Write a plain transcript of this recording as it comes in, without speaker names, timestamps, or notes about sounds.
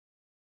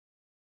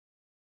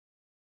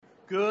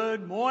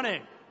Good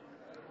morning.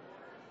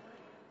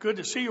 Good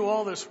to see you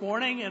all this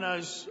morning. And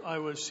as I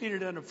was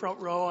seated in the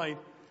front row, I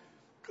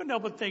couldn't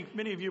help but think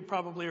many of you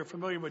probably are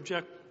familiar with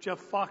Jeff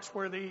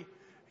Foxworthy.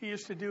 He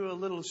used to do a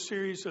little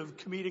series of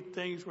comedic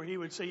things where he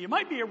would say, "You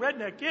might be a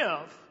redneck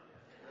if."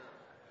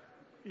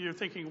 You're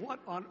thinking,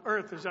 what on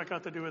earth has that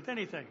got to do with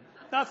anything?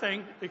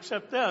 Nothing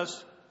except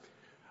this.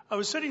 I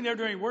was sitting there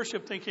during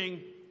worship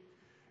thinking,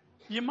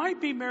 you might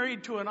be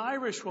married to an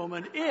Irish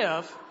woman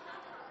if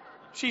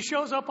she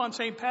shows up on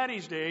St.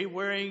 Paddy's Day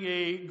wearing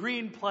a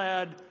green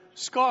plaid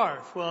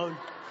scarf. Well,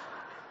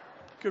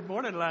 good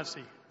morning,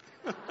 Lassie.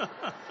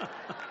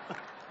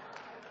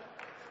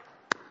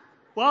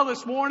 Well,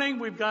 this morning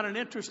we've got an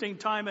interesting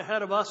time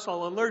ahead of us.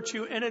 I'll alert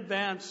you in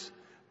advance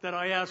that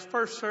I asked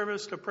first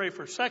service to pray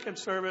for second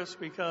service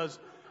because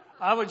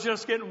I was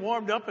just getting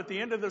warmed up at the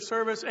end of the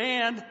service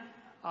and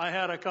I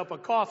had a cup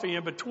of coffee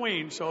in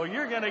between. So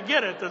you're going to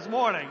get it this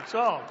morning.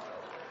 So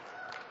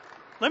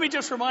let me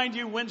just remind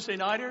you, Wednesday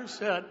nighters,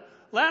 that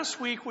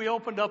last week we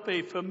opened up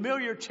a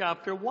familiar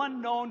chapter,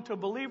 one known to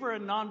believer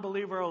and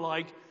non-believer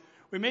alike.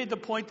 We made the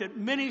point that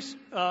many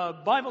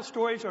Bible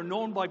stories are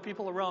known by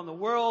people around the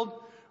world.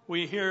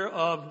 We hear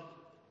of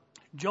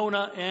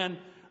Jonah and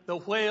the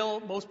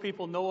whale. Most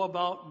people know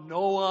about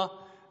Noah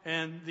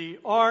and the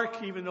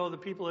ark, even though the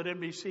people at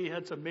NBC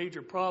had some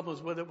major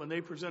problems with it when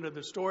they presented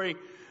the story.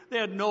 They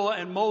had Noah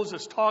and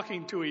Moses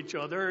talking to each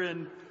other,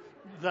 and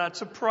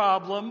that's a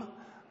problem.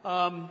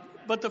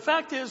 But the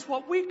fact is,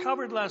 what we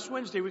covered last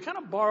Wednesday, we kind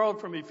of borrowed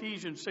from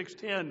Ephesians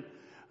 6:10,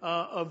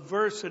 a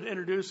verse that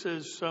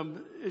introduces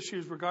some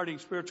issues regarding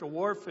spiritual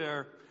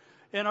warfare.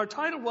 And our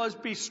title was,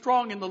 Be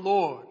Strong in the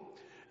Lord.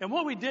 And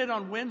what we did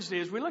on Wednesday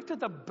is we looked at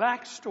the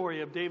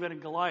backstory of David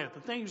and Goliath,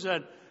 the things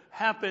that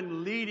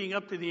happened leading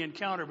up to the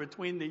encounter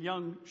between the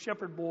young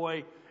shepherd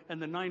boy and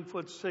the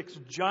 9'6"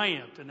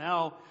 giant, and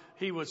how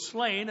he was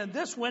slain. And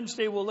this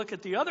Wednesday we'll look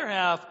at the other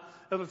half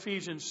of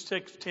Ephesians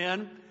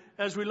 6:10,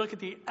 as we look at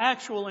the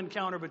actual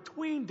encounter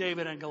between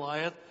David and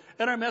Goliath,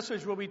 and our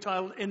message will be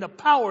titled, In the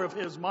Power of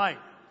His Might.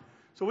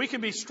 So we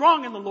can be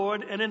strong in the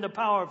Lord and in the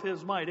power of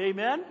His might.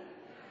 Amen?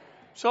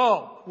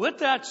 So, with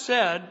that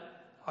said,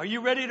 are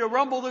you ready to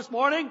rumble this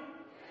morning?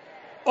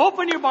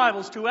 Open your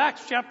Bibles to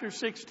Acts chapter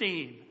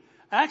 16.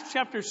 Acts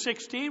chapter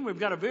 16, we've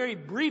got a very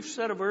brief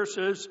set of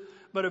verses,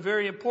 but a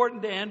very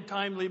important and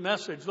timely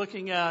message,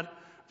 looking at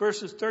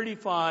verses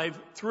 35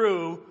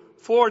 through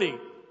 40.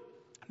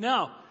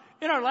 Now,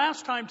 in our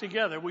last time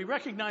together, we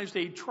recognized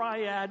a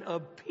triad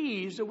of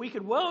P's that we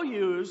could well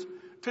use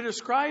to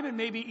describe and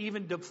maybe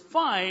even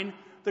define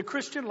the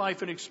Christian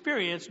life and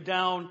experience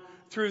down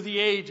through the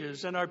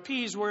ages. And our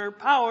P's were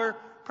power,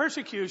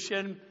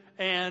 persecution,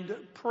 and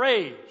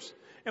praise.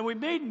 And we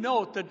made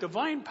note that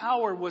divine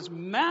power was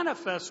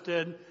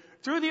manifested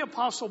through the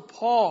Apostle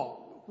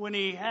Paul when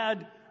he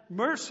had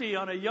mercy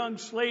on a young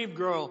slave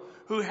girl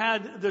who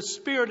had the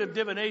spirit of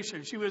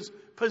divination. She was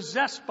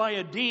possessed by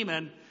a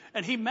demon.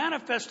 And he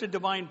manifested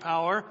divine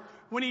power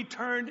when he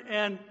turned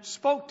and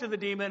spoke to the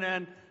demon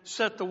and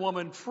set the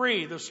woman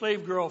free, the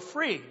slave girl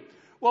free.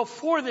 Well,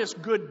 for this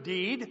good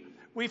deed,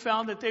 we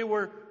found that they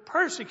were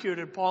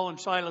persecuted, Paul and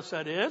Silas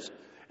that is,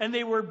 and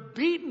they were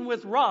beaten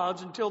with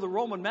rods until the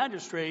Roman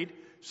magistrate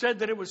said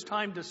that it was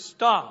time to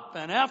stop.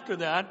 And after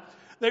that,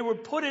 they were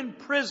put in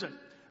prison.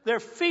 Their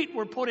feet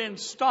were put in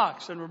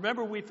stocks. And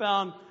remember, we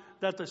found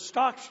that the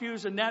stocks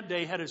used in that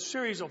day had a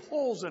series of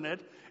holes in it,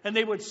 and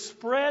they would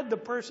spread the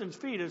person's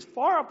feet as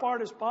far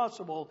apart as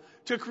possible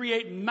to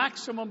create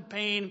maximum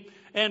pain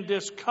and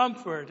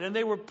discomfort. And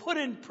they were put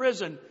in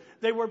prison.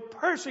 They were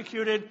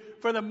persecuted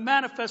for the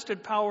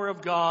manifested power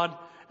of God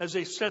as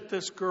they set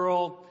this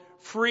girl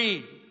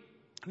free.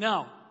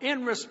 Now,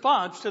 in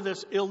response to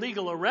this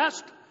illegal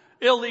arrest,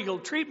 illegal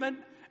treatment,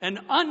 and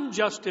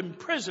unjust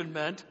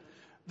imprisonment,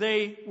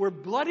 they were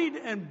bloodied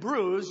and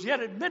bruised,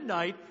 yet at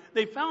midnight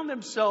they found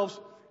themselves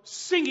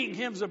singing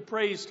hymns of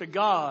praise to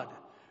God.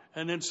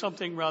 And then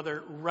something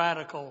rather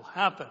radical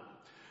happened.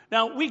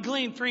 Now, we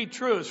gleaned three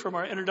truths from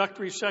our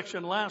introductory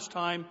section last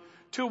time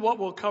to what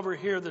we'll cover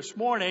here this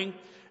morning.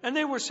 And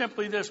they were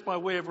simply this by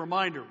way of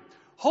reminder.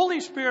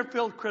 Holy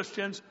Spirit-filled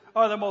Christians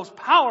are the most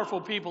powerful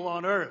people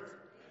on earth.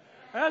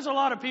 There's a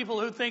lot of people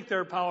who think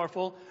they're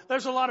powerful.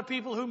 There's a lot of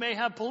people who may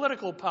have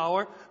political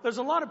power. There's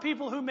a lot of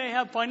people who may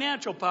have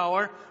financial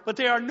power. But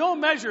they are no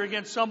measure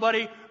against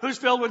somebody who's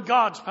filled with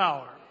God's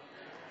power.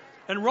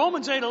 And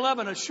Romans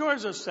 8:11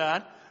 assures us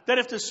that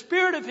if the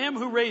Spirit of Him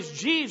who raised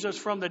Jesus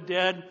from the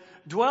dead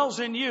dwells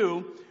in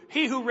you,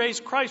 He who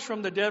raised Christ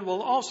from the dead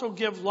will also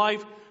give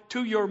life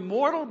to your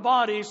mortal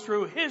bodies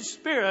through His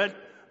Spirit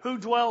who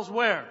dwells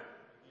where?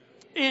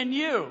 In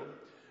you.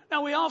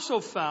 Now, we also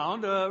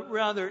found a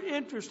rather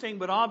interesting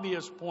but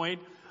obvious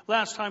point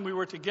last time we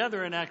were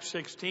together in Acts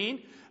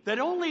 16, that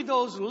only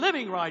those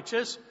living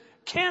righteous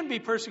can be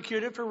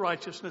persecuted for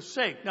righteousness'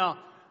 sake. Now,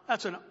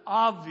 that's an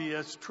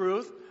obvious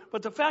truth.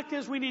 But the fact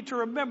is we need to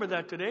remember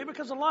that today,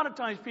 because a lot of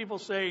times people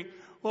say,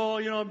 well,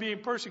 I'm being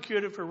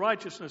persecuted for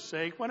righteousness'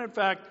 sake, when in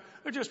fact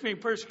they're just being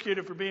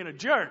persecuted for being a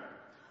jerk.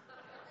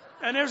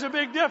 And there's a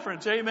big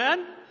difference,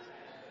 amen?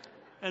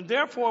 And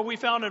therefore we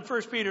found in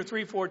 1 Peter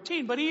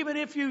 3:14, but even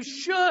if you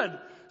should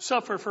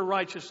suffer for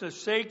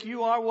righteousness' sake,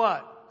 you are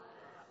what?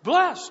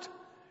 Blessed.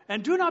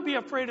 And do not be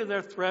afraid of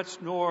their threats,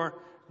 nor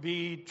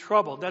be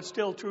troubled. That's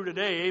still true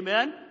today.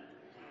 Amen?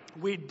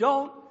 We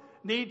don't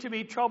need to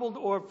be troubled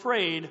or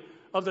afraid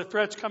of the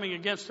threats coming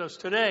against us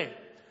today.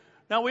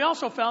 Now, we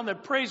also found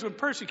that praise when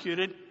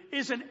persecuted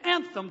is an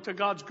anthem to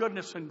God's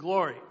goodness and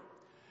glory.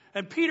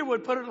 And Peter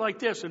would put it like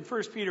this in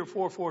 1 Peter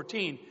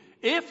 4:14.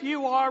 If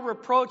you are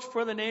reproached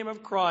for the name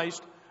of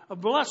Christ,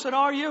 blessed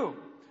are you,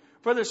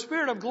 for the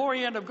Spirit of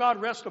glory and of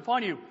God rests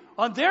upon you.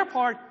 On their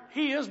part,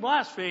 he is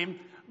blasphemed,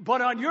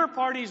 but on your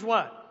part, he's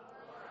what?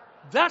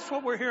 That's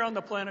what we're here on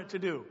the planet to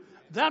do.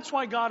 That's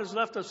why God has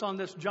left us on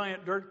this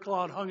giant dirt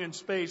cloud hung in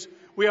space.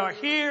 We are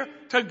here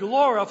to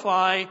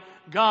glorify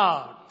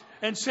God.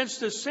 And since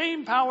the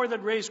same power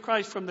that raised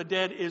Christ from the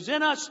dead is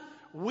in us,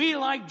 we,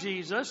 like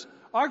Jesus,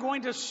 are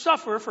going to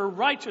suffer for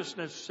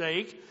righteousness'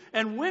 sake.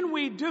 And when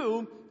we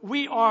do,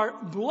 we are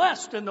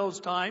blessed in those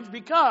times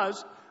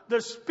because the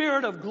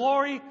Spirit of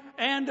glory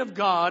and of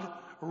God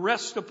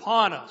rests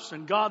upon us.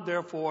 And God,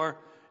 therefore,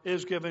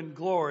 is given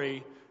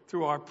glory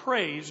through our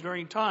praise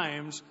during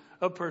times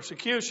of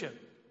persecution.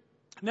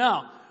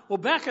 Now, we'll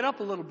back it up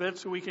a little bit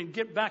so we can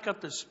get back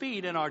up to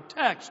speed in our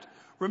text,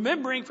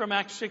 remembering from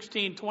Acts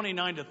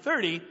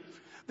 16:29-30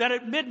 that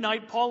at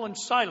midnight Paul and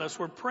Silas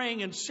were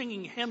praying and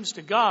singing hymns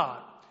to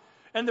God,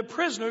 and the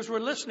prisoners were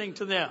listening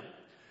to them.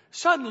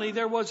 Suddenly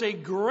there was a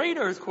great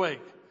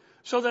earthquake,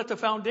 so that the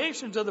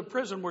foundations of the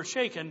prison were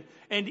shaken,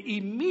 and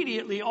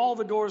immediately all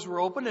the doors were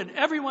opened and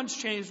everyone's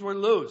chains were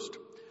loosed.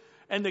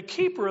 And the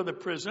keeper of the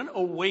prison,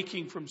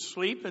 awaking from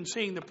sleep and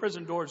seeing the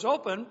prison doors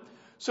open,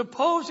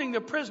 supposing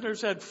the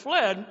prisoners had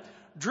fled,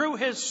 drew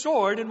his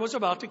sword and was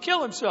about to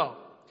kill himself.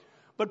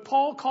 But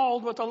Paul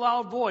called with a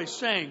loud voice,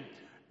 saying,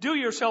 "Do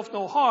yourself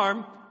no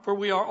harm, for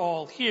we are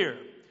all here."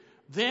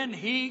 Then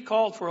he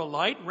called for a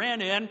light,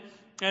 ran in,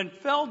 and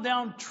fell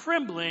down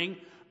trembling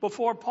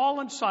before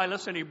Paul and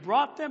Silas, and he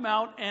brought them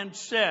out and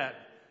said,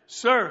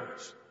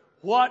 "Sirs,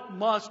 what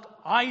must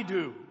I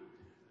do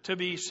to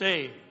be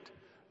saved?"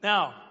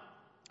 Now,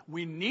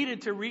 we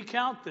needed to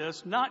recount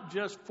this, not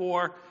just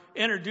for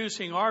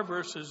introducing our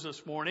verses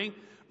this morning,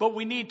 but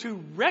we need to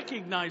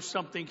recognize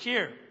something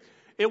here.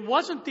 It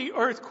wasn't the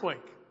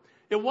earthquake.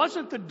 It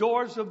wasn't the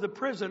doors of the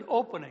prison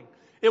opening.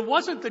 It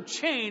wasn't the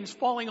chains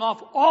falling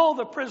off all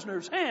the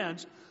prisoners'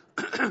 hands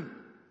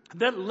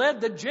that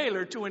led the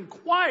jailer to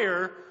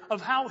inquire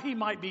of how he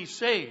might be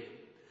saved.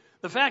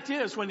 The fact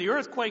is, when the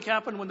earthquake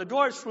happened, when the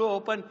doors flew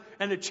open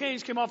and the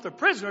chains came off the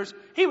prisoners,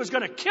 he was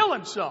going to kill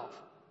himself.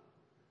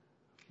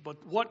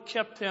 But what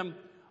kept him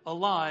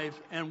alive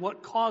and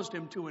what caused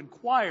him to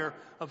inquire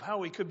of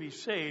how he could be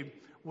saved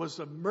was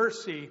the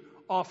mercy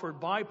offered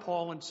by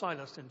Paul and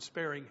Silas in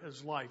sparing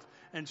his life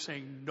and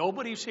saying,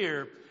 "Nobody's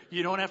here.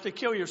 You don't have to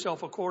kill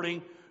yourself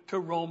according to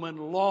Roman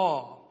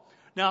law."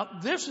 Now,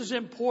 this is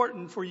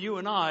important for you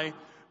and I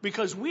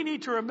because we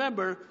need to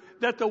remember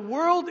that the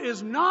world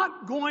is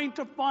not going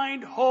to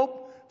find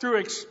hope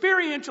through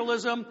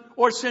experientialism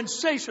or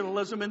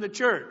sensationalism in the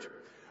church.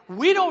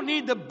 We don't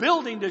need the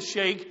building to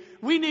shake.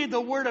 We need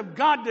the Word of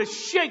God to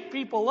shake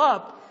people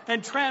up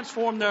and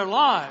transform their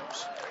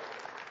lives.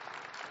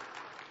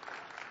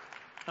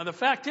 Now, the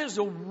fact is,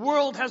 the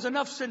world has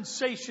enough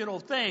sensational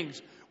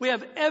things. We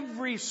have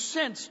every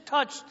sense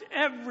touched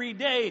every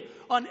day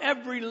on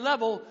every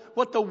level.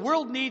 What the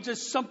world needs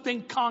is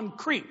something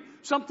concrete,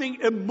 something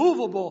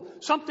immovable,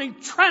 something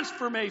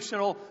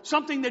transformational,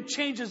 something that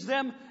changes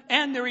them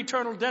and their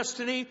eternal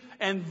destiny.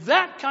 And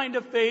that kind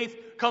of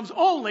faith comes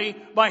only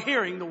by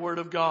hearing the Word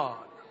of God.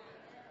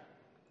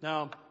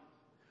 Now,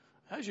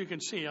 as you can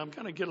see, I'm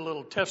going to get a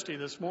little testy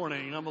this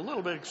morning. I'm a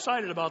little bit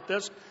excited about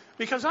this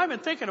because I've been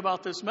thinking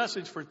about this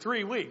message for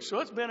 3 weeks. So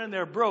it's been in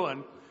there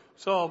brewing.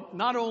 So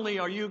not only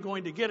are you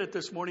going to get it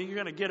this morning, you're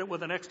going to get it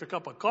with an extra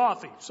cup of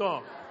coffee.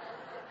 So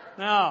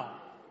now,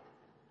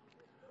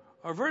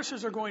 our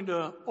verses are going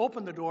to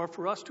open the door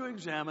for us to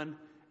examine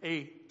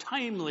a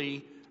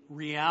timely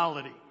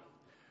reality.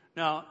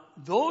 Now,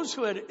 those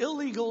who had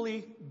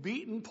illegally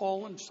beaten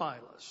Paul and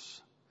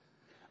Silas,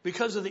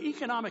 because of the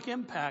economic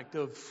impact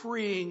of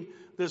freeing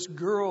this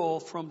girl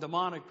from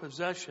demonic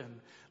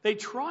possession, they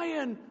try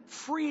and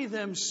free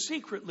them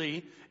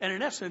secretly and,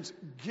 in essence,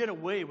 get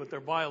away with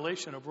their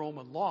violation of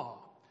Roman law.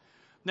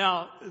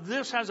 Now,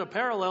 this has a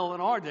parallel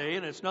in our day,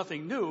 and it's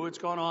nothing new. It's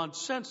gone on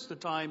since the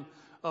time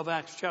of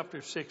Acts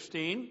chapter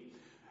 16.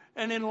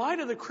 And in light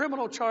of the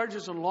criminal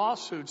charges and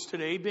lawsuits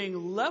today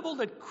being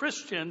leveled at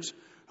Christians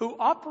who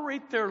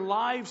operate their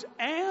lives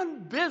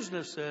and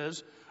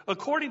businesses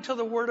according to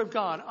the Word of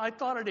God, I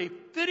thought it a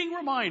fitting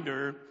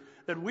reminder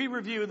that we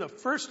review the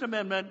First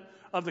Amendment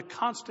of the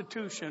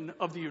Constitution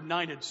of the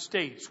United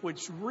States,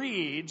 which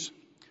reads,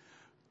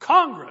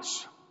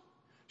 "Congress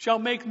shall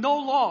make no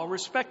law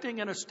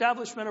respecting an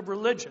establishment of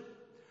religion,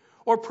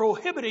 or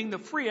prohibiting the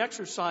free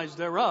exercise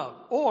thereof,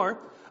 or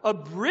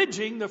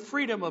abridging the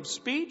freedom of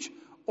speech,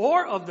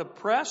 or of the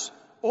press,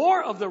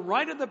 or of the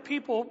right of the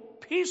people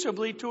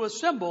peaceably to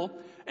assemble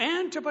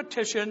and to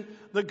petition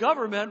the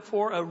government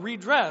for a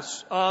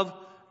redress of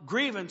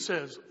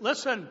grievances.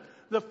 Listen,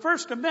 the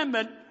First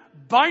Amendment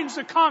binds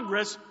the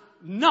Congress,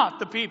 not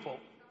the people.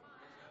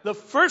 The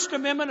First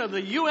Amendment of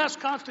the U.S.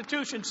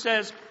 Constitution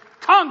says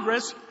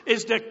Congress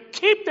is to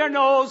keep their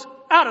nose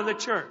out of the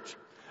church.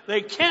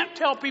 They can't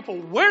tell people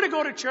where to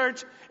go to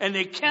church, and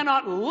they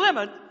cannot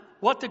limit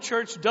what the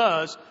church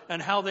does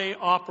and how they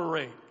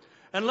operate.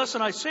 And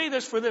listen, I say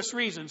this for this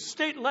reason.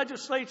 State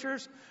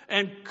legislatures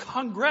and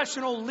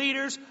congressional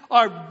leaders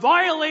are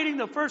violating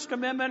the First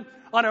Amendment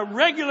on a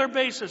regular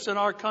basis in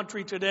our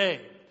country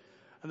today.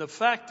 And the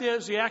fact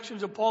is, the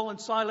actions of Paul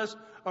and Silas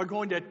are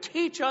going to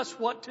teach us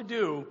what to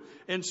do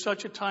in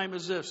such a time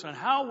as this, and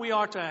how we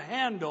are to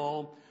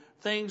handle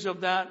things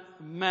of that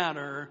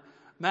matter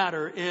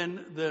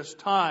in this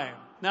time.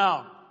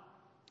 Now,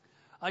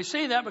 I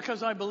say that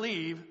because I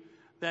believe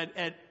that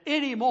at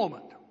any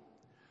moment,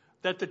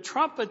 that the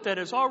trumpet that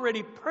is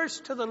already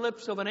pursed to the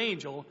lips of an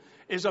angel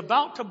is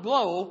about to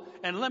blow,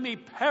 and let me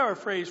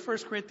paraphrase 1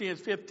 Corinthians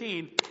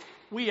 15,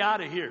 we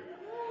out of here.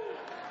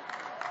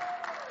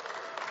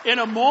 In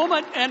a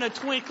moment and a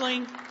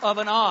twinkling of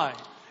an eye.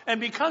 And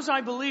because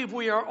I believe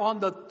we are on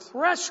the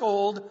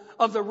threshold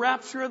of the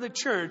rapture of the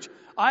church,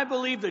 I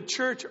believe the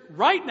church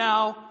right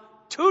now,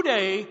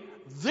 today,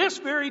 this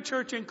very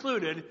church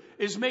included,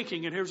 is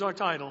making, and here's our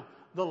title,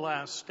 The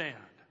Last Stand.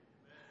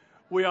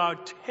 We are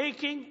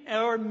taking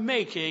or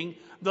making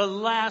the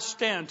last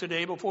stand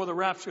today before the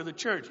rapture of the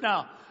church.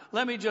 Now,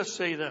 let me just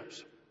say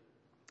this.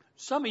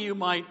 Some of you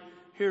might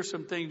hear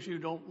some things you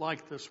don't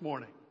like this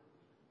morning.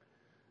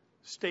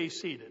 Stay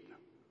seated.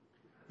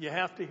 You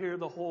have to hear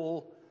the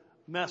whole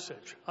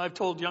message. I've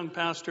told young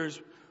pastors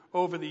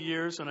over the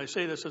years, and I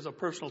say this as a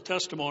personal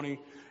testimony,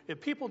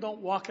 if people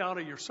don't walk out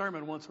of your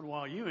sermon once in a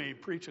while, you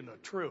ain't preaching the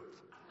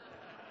truth.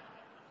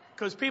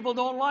 Because people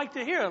don't like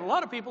to hear it. A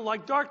lot of people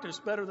like darkness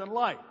better than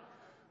light.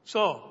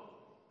 So,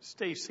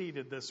 stay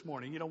seated this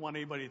morning. You don't want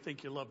anybody to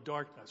think you love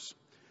darkness.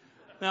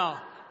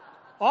 Now,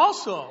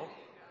 also,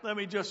 let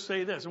me just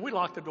say this, and we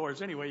lock the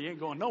doors anyway, you ain't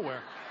going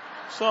nowhere.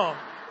 So,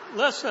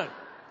 listen.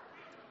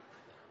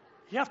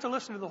 You have to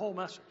listen to the whole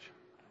message.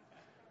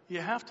 You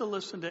have to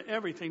listen to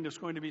everything that's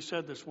going to be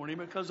said this morning,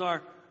 because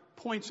our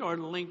points are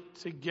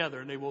linked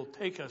together and they will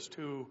take us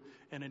to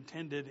an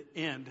intended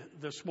end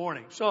this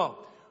morning. So,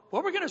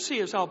 what we're going to see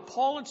is how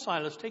Paul and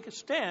Silas take a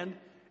stand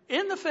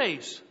in the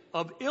face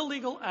of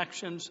illegal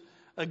actions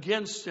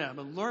against them,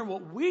 and learn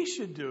what we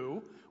should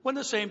do when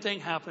the same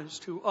thing happens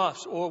to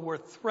us or we're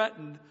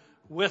threatened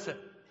with it.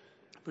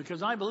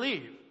 Because I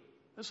believe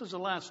this is the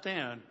last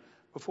stand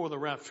before the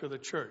rapture of the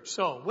church.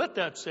 So, with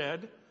that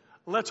said,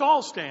 let's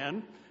all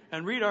stand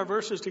and read our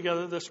verses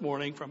together this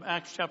morning from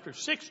Acts chapter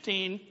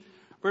 16,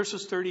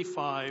 verses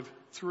 35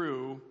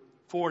 through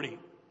 40.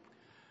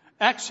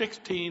 Acts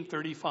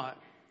 16:35.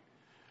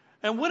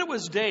 And when it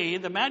was day,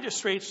 the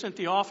magistrates sent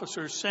the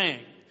officers,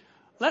 saying,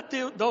 "Let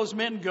those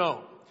men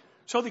go."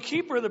 So the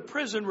keeper of the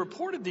prison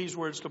reported these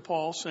words to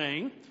Paul,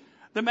 saying,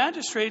 "The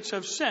magistrates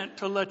have sent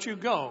to let you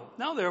go.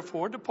 Now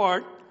therefore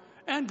depart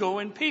and go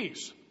in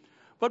peace."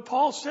 But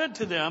Paul said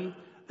to them,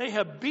 "They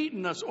have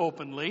beaten us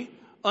openly,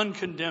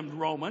 uncondemned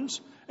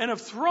Romans, and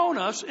have thrown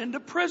us into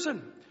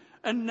prison.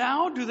 And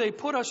now do they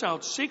put us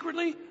out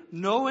secretly?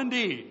 No,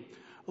 indeed.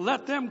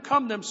 Let them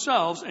come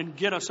themselves and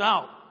get us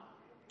out."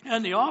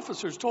 And the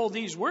officers told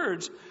these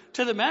words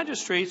to the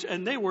magistrates,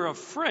 and they were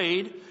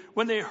afraid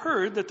when they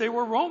heard that they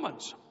were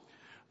Romans.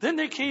 Then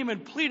they came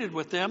and pleaded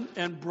with them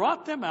and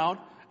brought them out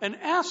and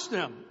asked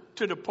them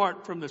to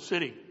depart from the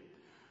city.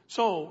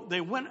 So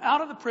they went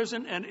out of the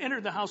prison and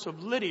entered the house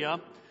of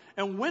Lydia.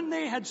 And when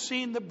they had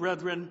seen the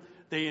brethren,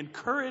 they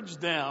encouraged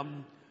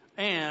them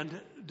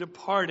and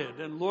departed.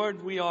 And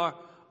Lord, we are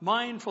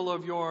mindful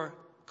of your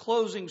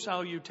closing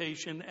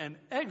salutation and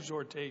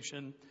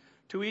exhortation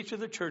to each of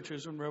the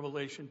churches in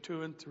Revelation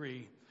 2 and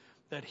 3,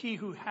 that he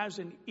who has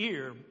an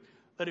ear,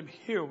 let him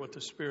hear what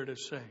the Spirit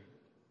is saying.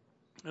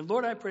 And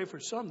Lord, I pray for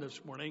some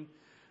this morning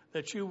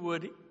that you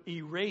would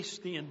erase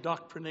the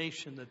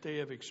indoctrination that they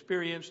have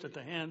experienced at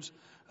the hands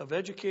of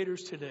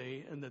educators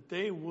today, and that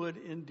they would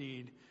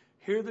indeed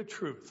hear the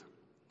truth.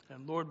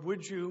 And Lord,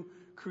 would you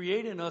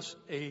create in us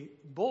a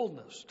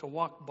boldness to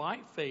walk by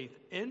faith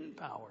in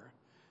power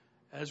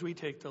as we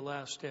take the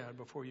last stand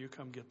before you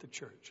come get the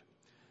church.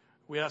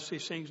 We ask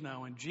these things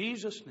now in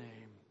Jesus'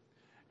 name.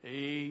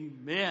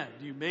 Amen.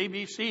 You may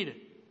be seated.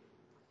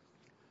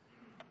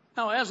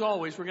 Now, as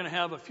always, we're going to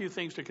have a few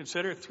things to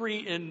consider.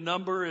 3 in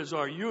number is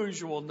our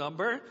usual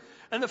number.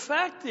 And the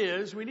fact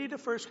is, we need to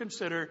first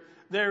consider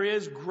there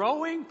is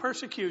growing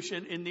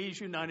persecution in these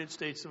United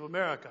States of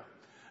America.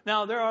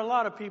 Now, there are a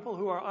lot of people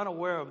who are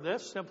unaware of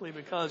this simply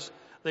because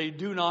they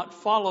do not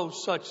follow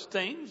such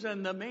things.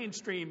 And the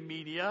mainstream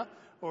media,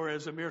 or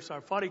as Amir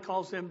Sarfati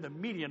calls them, the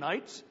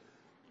Medianites,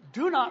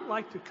 do not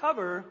like to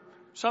cover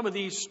some of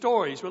these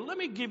stories. But let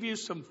me give you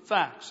some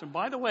facts. And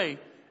by the way,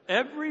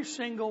 every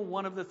single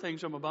one of the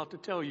things I'm about to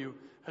tell you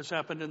has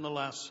happened in the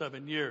last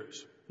 7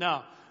 years.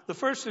 Now, The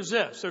first is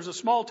this. There's a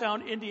small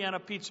town Indiana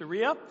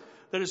pizzeria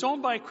that is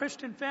owned by a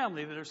Christian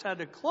family that has had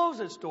to close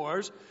its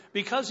doors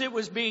because it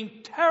was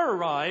being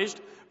terrorized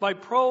by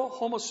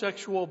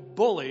pro-homosexual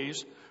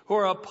bullies who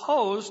are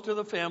opposed to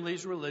the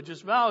family's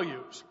religious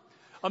values.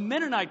 A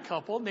Mennonite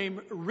couple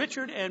named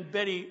Richard and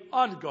Betty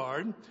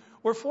Odgaard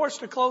were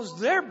forced to close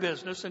their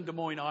business in Des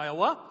Moines,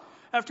 Iowa,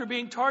 after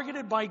being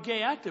targeted by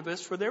gay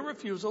activists for their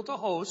refusal to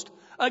host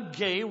a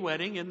gay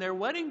wedding in their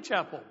wedding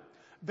chapel.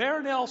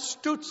 Baronel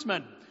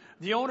Stutzman,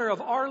 the owner of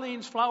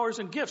Arlene's Flowers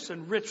and Gifts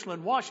in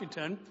Richland,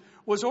 Washington,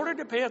 was ordered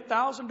to pay a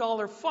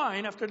 $1,000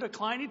 fine after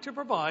declining to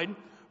provide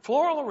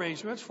floral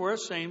arrangements for a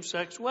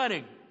same-sex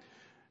wedding.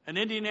 An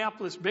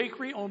Indianapolis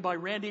bakery owned by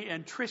Randy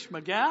and Trish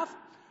McGath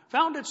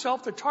found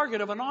itself the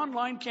target of an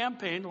online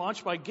campaign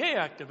launched by gay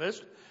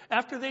activists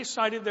after they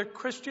cited their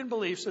Christian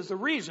beliefs as the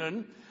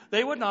reason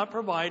they would not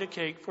provide a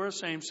cake for a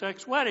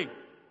same-sex wedding.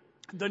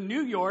 The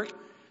New York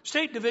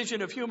State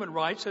Division of Human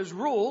Rights has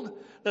ruled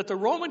that the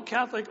Roman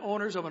Catholic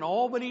owners of an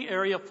Albany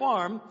area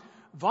farm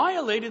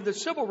violated the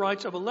civil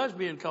rights of a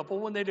lesbian couple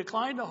when they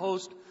declined to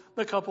host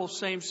the couple's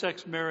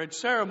same-sex marriage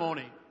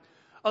ceremony.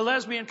 A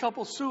lesbian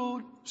couple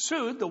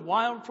sued the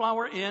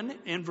Wildflower Inn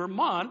in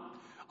Vermont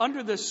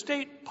under the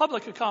state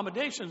public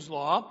accommodations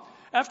law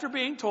after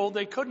being told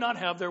they could not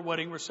have their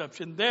wedding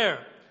reception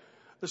there.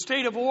 The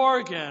state of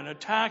Oregon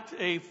attacked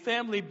a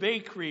family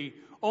bakery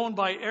owned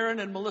by Aaron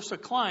and Melissa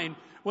Klein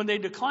when they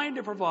declined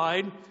to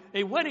provide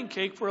a wedding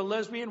cake for a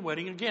lesbian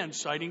wedding, again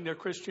citing their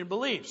Christian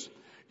beliefs.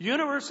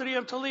 University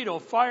of Toledo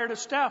fired a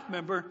staff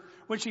member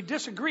when she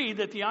disagreed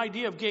that the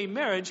idea of gay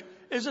marriage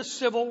is a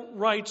civil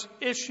rights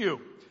issue.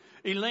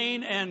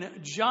 Elaine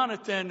and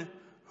Jonathan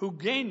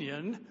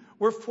Huganian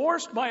were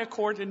forced by a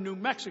court in New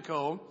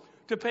Mexico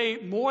to pay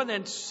more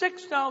than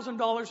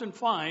 $6,000 in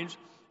fines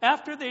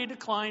after they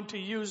declined to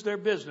use their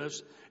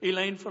business,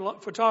 Elaine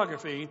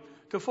Photography,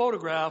 to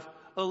photograph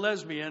a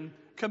lesbian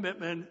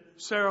commitment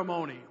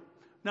ceremony.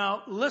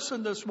 Now,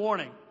 listen this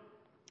morning.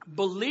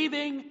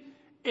 Believing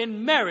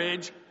in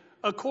marriage,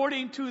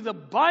 according to the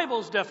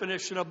Bible's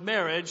definition of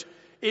marriage,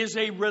 is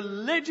a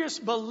religious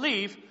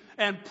belief,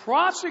 and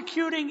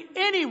prosecuting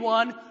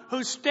anyone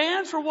who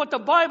stands for what the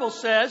Bible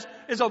says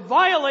is a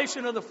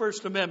violation of the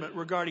First Amendment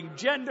regarding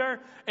gender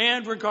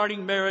and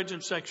regarding marriage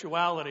and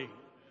sexuality.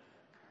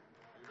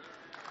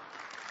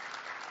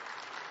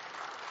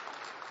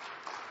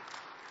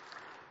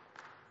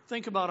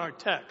 Think about our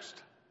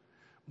text.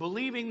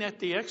 Believing that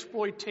the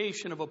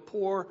exploitation of a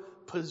poor,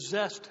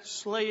 possessed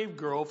slave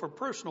girl for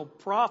personal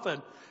profit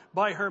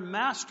by her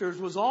masters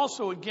was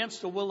also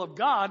against the will of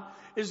God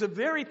is the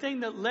very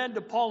thing that led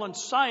to Paul and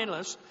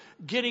Silas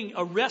getting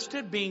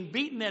arrested, being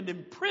beaten, and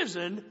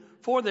imprisoned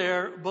for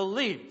their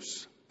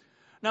beliefs.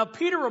 Now,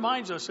 Peter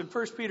reminds us in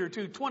 1 Peter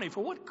 2:20,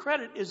 for what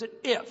credit is it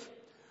if,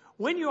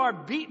 when you are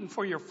beaten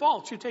for your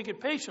faults, you take it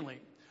patiently?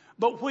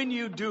 But when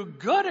you do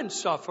good and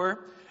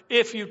suffer,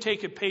 if you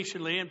take it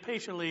patiently, and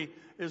patiently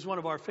is one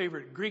of our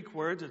favorite Greek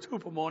words, it's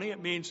hupomone,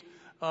 it means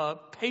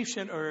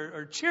patient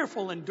or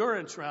cheerful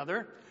endurance,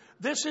 rather.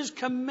 This is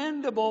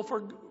commendable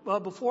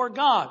before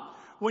God.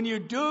 When you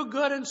do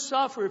good and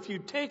suffer, if you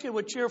take it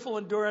with cheerful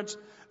endurance,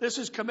 this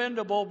is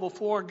commendable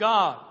before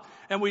God.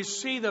 And we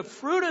see the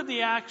fruit of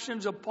the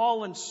actions of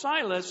Paul and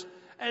Silas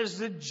as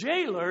the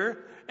jailer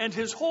and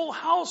his whole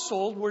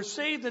household were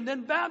saved and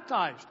then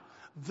baptized.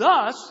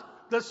 Thus,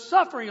 the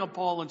suffering of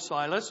Paul and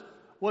Silas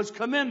was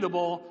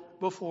commendable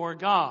before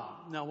God.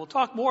 Now, we'll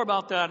talk more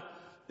about that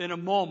in a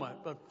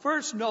moment. But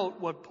first note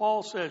what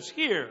Paul says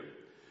here.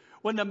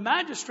 When the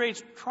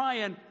magistrates try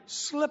and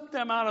slip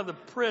them out of the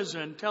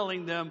prison,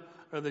 telling them,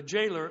 or the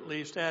jailer at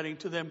least, adding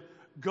to them,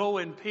 go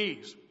in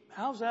peace.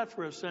 How's that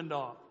for a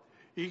send-off?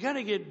 You're going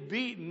to get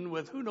beaten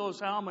with who knows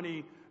how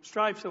many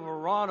stripes of a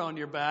rod on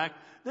your back.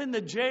 Then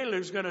the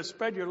jailer's going to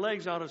spread your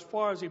legs out as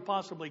far as he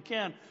possibly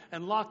can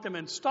and lock them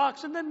in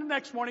stocks. And then the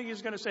next morning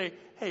he's going to say,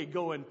 hey,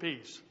 go in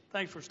peace.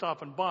 Thanks for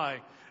stopping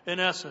by, in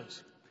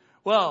essence.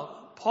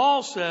 Well,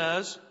 Paul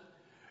says,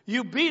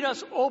 you beat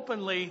us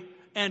openly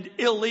and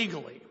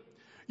illegally.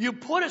 You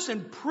put us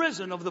in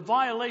prison of the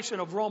violation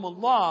of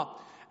Roman law,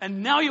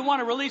 and now you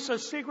want to release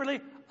us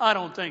secretly? I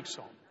don't think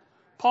so.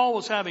 Paul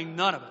was having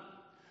none of it.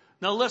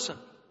 Now listen,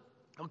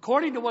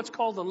 according to what's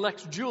called the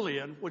Lex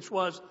Julian, which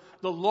was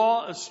the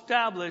law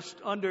established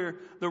under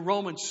the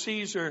Roman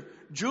Caesar,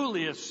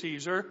 Julius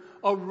Caesar,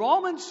 a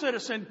Roman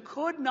citizen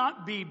could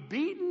not be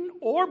beaten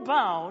or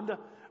bound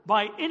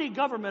by any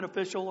government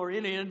official or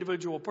any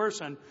individual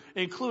person,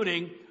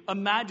 including a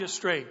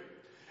magistrate.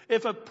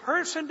 If a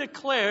person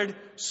declared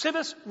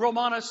civis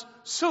Romanus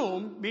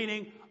sum,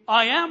 meaning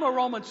I am a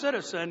Roman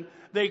citizen,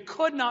 they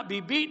could not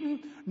be beaten,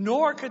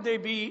 nor could they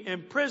be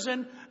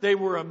imprisoned. They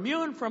were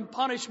immune from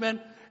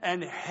punishment,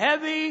 and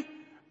heavy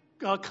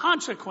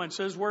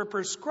consequences were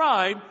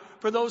prescribed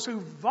for those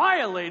who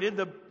violated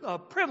the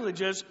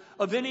privileges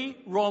of any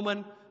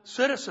Roman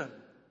citizen.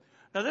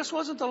 Now, this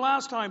wasn't the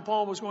last time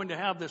Paul was going to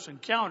have this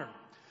encounter.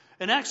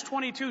 In Acts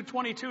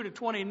 22:22 to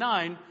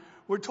 29,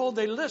 we're told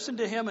they listened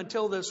to him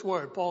until this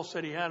word. Paul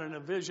said he had in a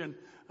vision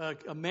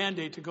a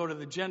mandate to go to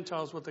the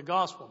Gentiles with the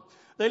gospel.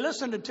 They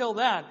listened until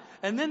that,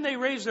 and then they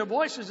raised their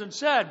voices and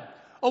said,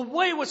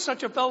 "Away with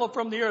such a fellow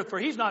from the earth, for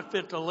he's not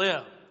fit to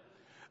live."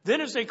 Then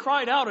as they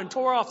cried out and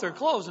tore off their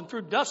clothes and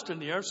threw dust in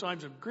the air,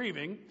 signs of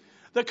grieving,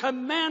 the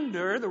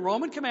commander, the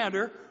Roman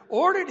commander,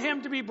 ordered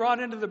him to be brought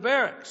into the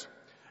barracks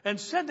and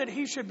said that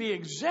he should be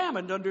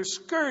examined under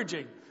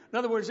scourging. In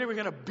other words, they were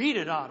going to beat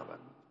it out of him.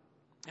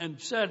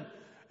 And said,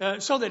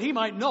 so that he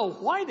might know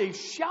why they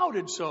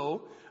shouted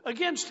so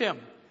against him.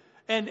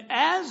 And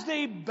as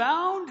they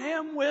bound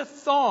him with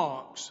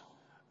thongs,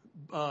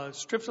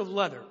 strips of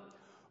leather,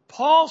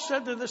 Paul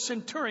said to the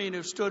centurion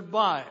who stood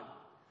by,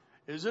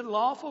 "Is it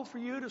lawful for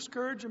you to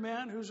scourge a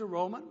man who's a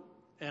Roman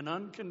and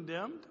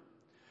uncondemned?"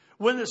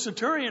 When the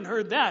centurion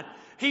heard that,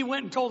 he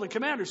went and told the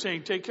commander,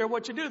 saying, "Take care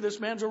what you do. This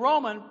man's a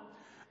Roman."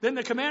 Then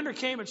the commander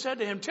came and said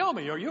to him, "Tell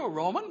me, are you a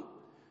Roman?"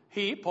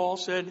 He, Paul,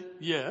 said,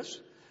 "Yes."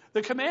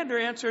 The commander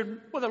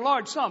answered, "With a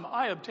large sum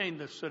I obtained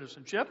this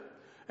citizenship."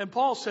 And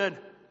Paul said,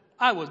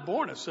 "I was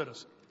born a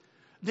citizen."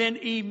 Then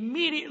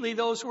immediately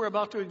those who were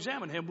about to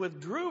examine him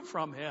withdrew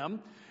from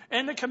him,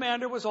 and the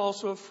commander was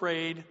also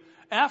afraid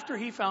after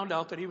he found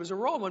out that he was a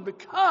Roman,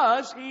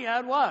 because he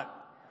had what?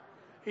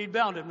 He'd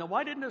bound him. Now,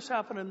 why didn't this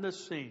happen in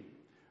this scene?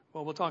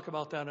 Well, we'll talk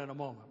about that in a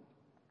moment.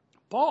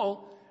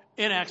 Paul,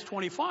 in Acts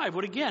 25,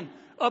 would again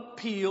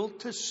appeal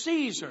to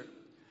Caesar.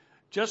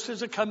 Just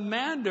as a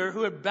commander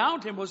who had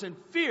bound him was in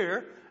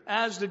fear,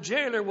 as the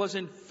jailer was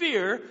in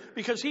fear,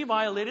 because he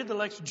violated the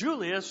Lex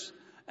Julius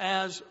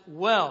as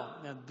well.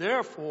 And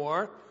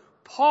therefore,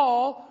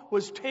 Paul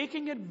was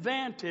taking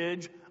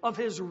advantage of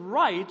his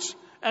rights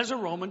as a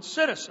Roman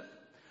citizen.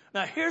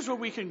 Now, here's what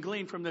we can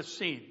glean from this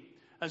scene.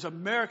 As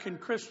American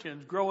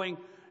Christians growing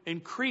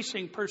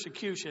increasing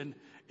persecution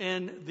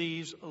in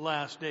these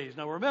last days.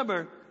 Now,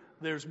 remember,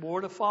 there's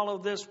more to follow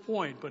this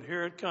point, but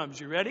here it comes.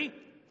 You ready?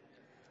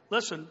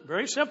 Listen,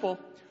 very simple.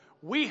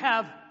 We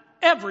have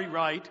every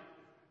right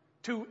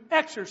to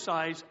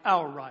exercise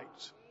our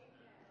rights.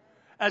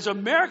 As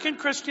American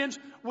Christians,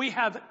 we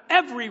have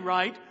every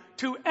right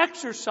to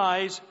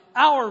exercise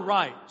our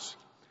rights.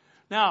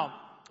 Now,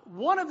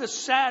 one of the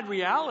sad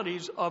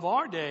realities of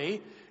our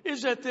day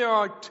is that there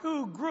are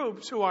two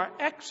groups who are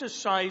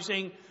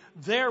exercising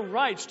their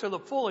rights to the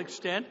full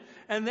extent,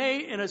 and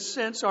they, in a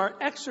sense, are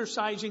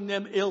exercising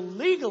them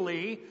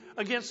illegally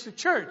against the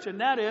church, and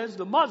that is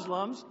the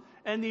Muslims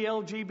and the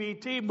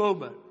LGBT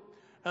movement.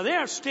 Now, they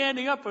are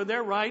standing up for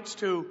their rights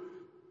to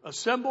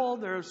assemble.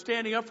 They're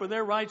standing up for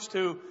their rights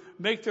to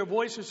make their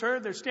voices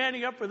heard. They're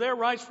standing up for their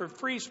rights for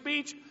free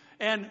speech.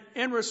 And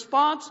in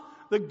response,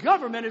 the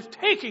government is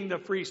taking the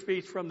free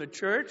speech from the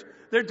church.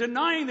 They're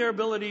denying their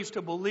abilities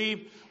to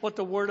believe what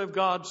the Word of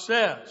God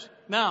says.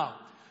 Now,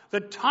 the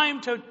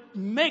time to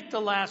make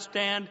the last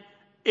stand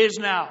is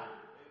now.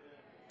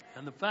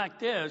 And the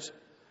fact is,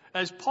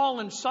 as Paul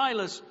and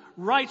Silas'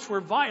 rights were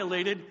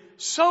violated,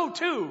 so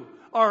too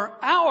are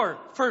our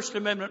First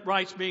Amendment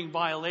rights being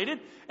violated,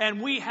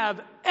 and we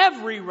have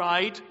every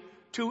right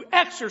to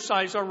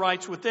exercise our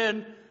rights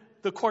within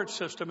the court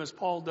system, as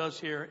Paul does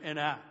here in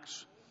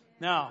Acts.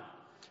 Now,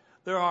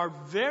 there are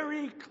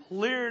very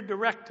clear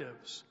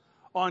directives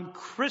on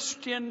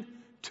Christian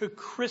to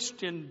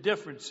Christian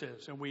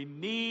differences, and we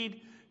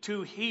need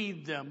to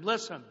heed them.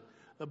 Listen,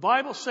 the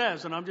Bible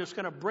says, and I'm just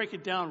going to break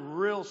it down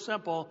real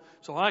simple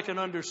so I can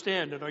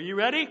understand it. Are you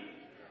ready?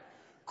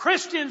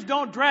 Christians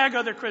don't drag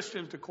other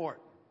Christians to court.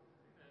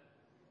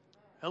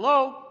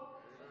 Hello?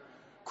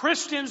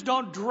 Christians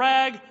don't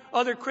drag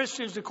other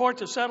Christians to court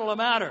to settle a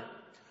matter.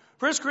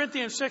 1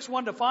 Corinthians 6,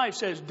 1-5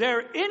 says,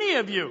 "Dare any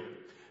of you,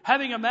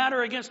 having a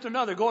matter against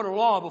another, go to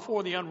law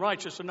before the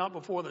unrighteous and not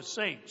before the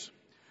saints?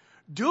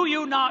 Do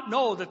you not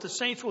know that the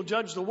saints will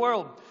judge the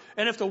world?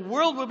 And if the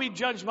world will be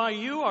judged by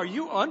you, are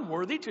you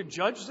unworthy to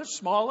judge the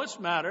smallest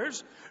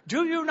matters?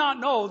 Do you not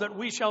know that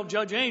we shall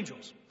judge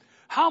angels?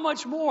 How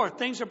much more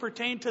things that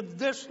pertain to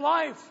this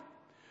life?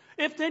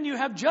 If then you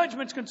have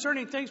judgments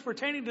concerning things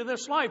pertaining to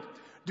this life,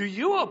 do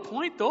you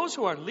appoint those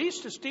who are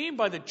least esteemed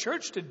by the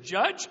church to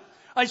judge?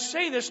 I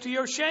say this to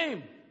your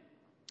shame.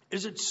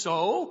 Is it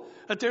so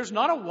that there's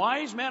not a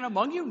wise man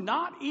among you,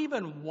 not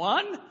even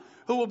one,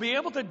 who will be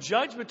able to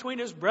judge between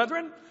his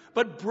brethren?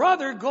 But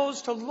brother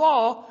goes to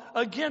law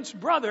against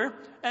brother,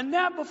 and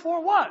that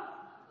before what?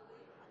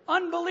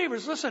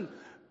 Unbelievers." Listen,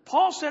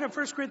 Paul said in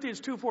 1 Corinthians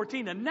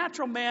 2:14, "A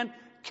natural man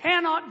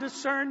cannot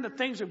discern the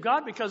things of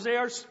God because they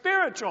are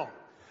spiritual."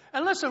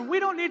 And listen, we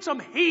don't need some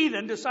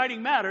heathen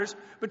deciding matters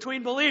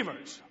between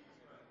believers.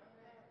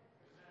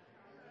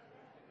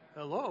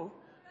 Hello?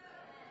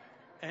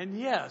 And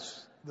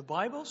yes, the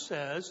Bible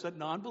says that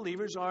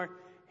non-believers are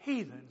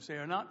heathens. They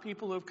are not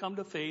people who have come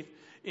to faith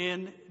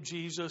in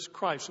Jesus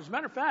Christ. As a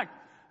matter of fact,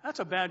 that's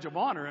a badge of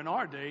honor in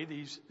our day.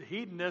 These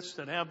heathenists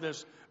that have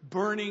this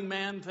Burning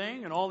Man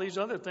thing and all these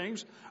other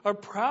things are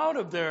proud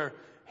of their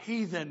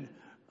heathen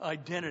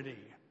identity.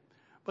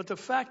 But the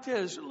fact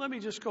is, let me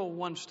just go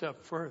one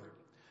step further.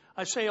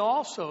 I say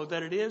also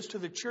that it is to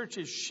the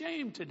church's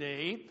shame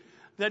today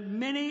that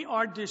many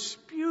are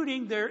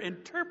disputing their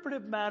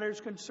interpretive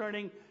matters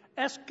concerning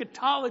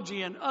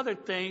eschatology and other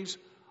things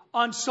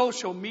on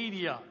social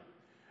media.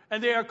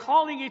 And they are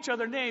calling each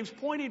other names,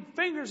 pointing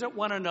fingers at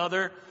one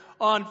another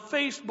on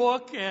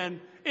Facebook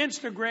and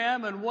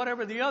Instagram and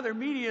whatever the other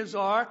medias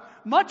are,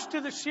 much to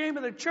the shame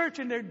of the church.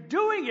 And they're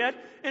doing it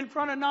in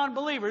front of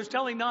non-believers,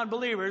 telling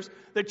non-believers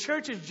the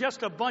church is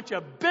just a bunch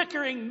of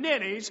bickering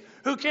ninnies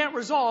who can't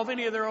resolve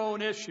any of their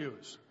own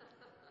issues.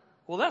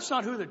 Well, that's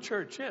not who the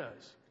church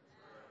is.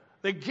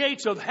 The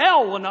gates of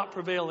hell will not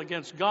prevail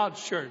against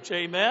God's church.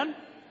 Amen?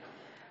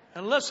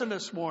 And listen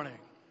this morning.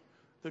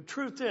 The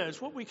truth is,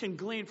 what we can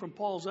glean from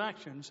Paul's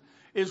actions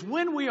is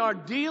when we are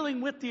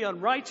dealing with the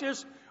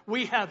unrighteous,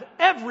 we have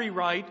every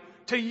right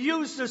to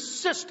use the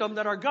system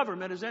that our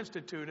government has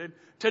instituted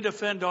to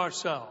defend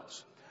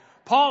ourselves.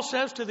 Paul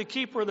says to the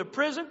keeper of the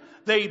prison,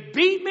 they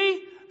beat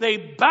me, they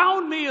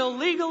bound me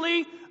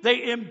illegally,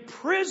 they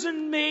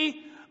imprisoned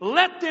me.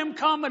 Let them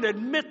come and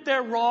admit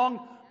their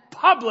wrong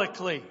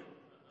publicly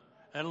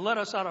and let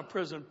us out of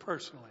prison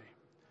personally.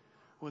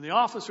 When the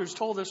officers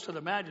told this to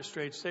the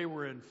magistrates, they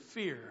were in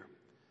fear,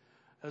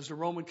 as the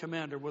Roman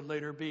commander would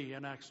later be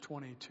in Acts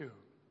 22.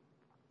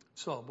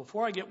 So,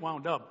 before I get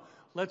wound up,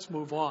 let's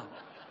move on.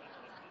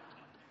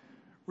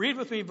 Read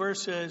with me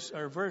verse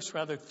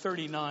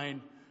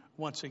 39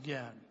 once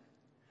again.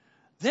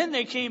 Then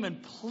they came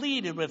and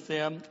pleaded with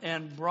them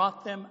and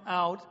brought them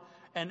out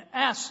and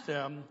asked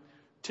them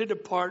to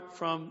depart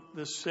from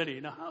the city.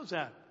 Now, how's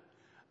that?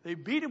 They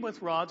beat him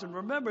with rods, and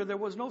remember, there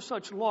was no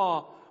such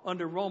law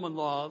under Roman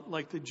law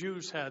like the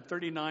Jews had,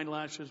 39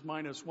 lashes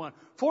minus 1,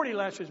 40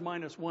 lashes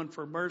minus 1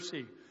 for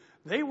mercy.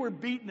 They were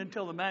beaten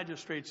until the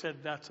magistrate said,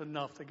 that's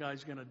enough, the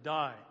guy's going to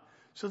die.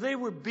 So they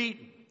were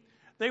beaten.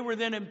 They were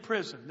then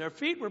imprisoned. Their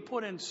feet were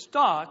put in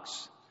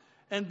stocks,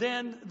 and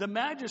then the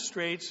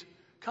magistrates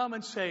come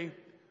and say,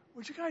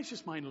 would you guys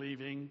just mind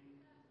leaving?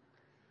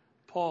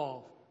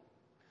 Paul,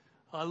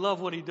 I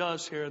love what he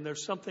does here, and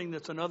there's something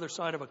that's another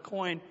side of a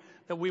coin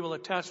that we will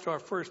attach to our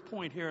first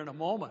point here in a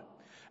moment.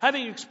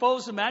 Having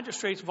exposed the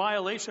magistrates'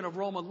 violation of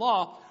Roman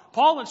law,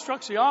 Paul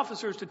instructs the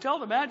officers to tell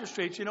the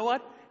magistrates, you know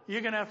what?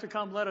 You're going to have to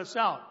come let us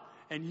out.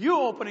 And you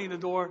opening the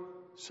door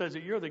says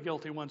that you're the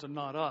guilty ones and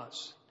not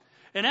us.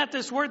 And at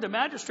this word, the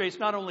magistrates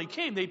not only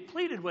came, they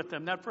pleaded with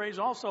them. That phrase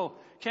also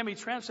can be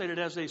translated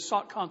as they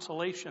sought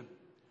consolation.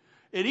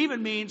 It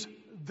even means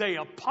they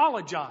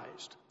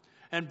apologized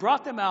and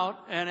brought them out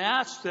and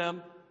asked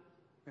them,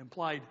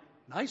 implied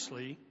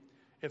nicely,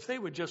 if they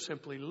would just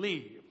simply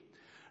leave.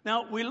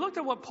 Now, we looked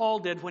at what Paul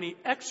did when he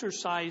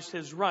exercised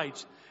his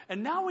rights,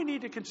 and now we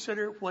need to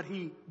consider what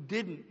he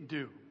didn't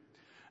do.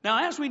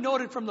 Now, as we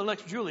noted from the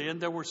Lex Julian,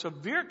 there were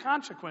severe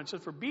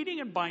consequences for beating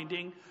and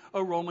binding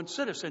a Roman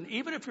citizen,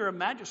 even if you're a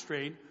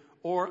magistrate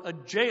or a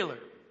jailer.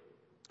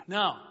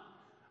 Now,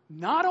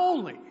 not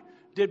only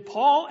did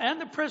Paul and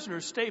the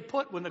prisoners stay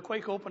put when the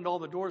quake opened all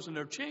the doors and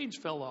their chains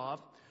fell off,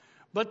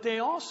 but they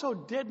also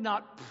did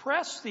not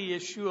press the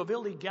issue of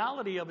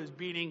illegality of his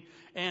beating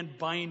and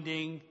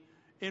binding,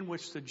 in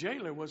which the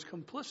jailer was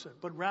complicit,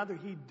 but rather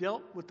he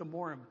dealt with the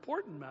more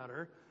important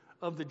matter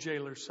of the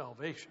jailer's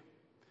salvation.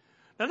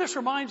 Now, this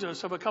reminds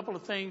us of a couple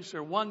of things.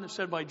 There one that's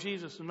said by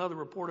Jesus, another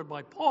reported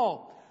by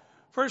Paul.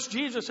 First,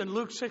 Jesus in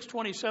Luke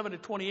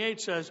 6:27-28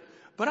 says,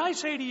 but I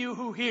say to you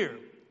who hear,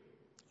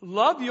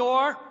 love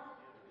your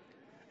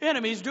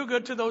enemies, do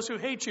good to those who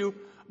hate you,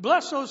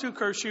 bless those who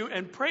curse you,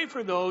 and pray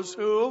for those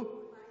who...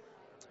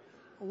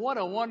 What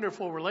a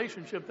wonderful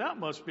relationship that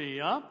must be,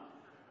 huh?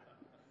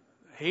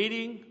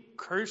 Hating,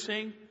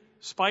 cursing,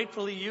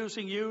 spitefully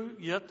using you,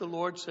 yet the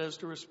Lord says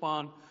to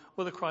respond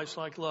with a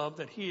Christ-like love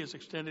that he has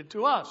extended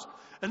to us.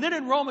 And then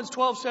in Romans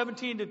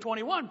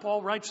 12:17-21,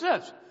 Paul writes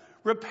this,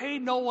 repay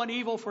no one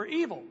evil for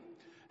evil.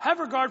 Have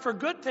regard for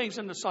good things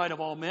in the sight of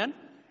all men,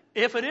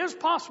 if it is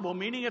possible,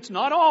 meaning it's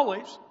not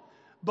always,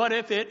 but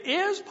if it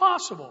is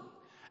possible,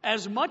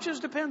 as much as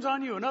depends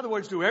on you. In other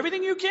words, do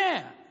everything you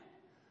can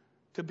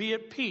to be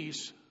at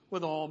peace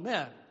with all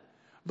men.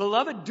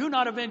 Beloved, do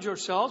not avenge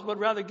yourselves, but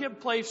rather give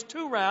place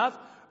to wrath,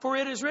 for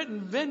it is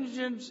written,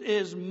 vengeance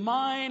is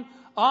mine,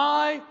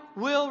 I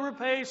will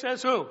repay,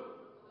 says who?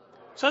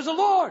 Says the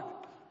Lord.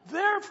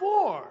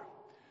 Therefore,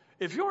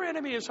 if your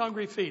enemy is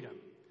hungry, feed him.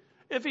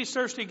 If he's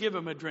thirsty, give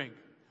him a drink.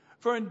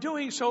 For in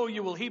doing so,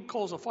 you will heap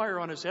coals of fire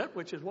on his head,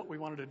 which is what we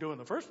wanted to do in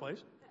the first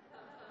place.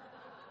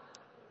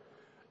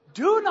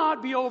 Do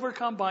not be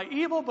overcome by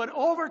evil, but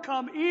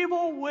overcome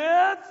evil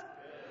with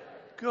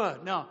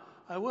good. Now,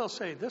 I will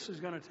say this is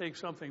going to take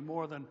something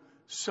more than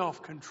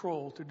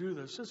self-control to do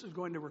this. This is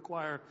going to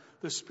require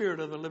the Spirit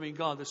of the living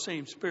God, the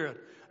same Spirit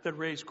that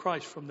raised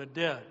Christ from the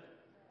dead.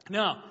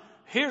 Now,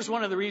 here's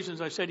one of the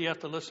reasons I said you have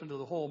to listen to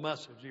the whole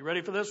message. You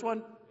ready for this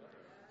one?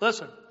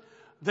 Listen.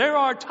 There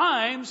are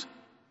times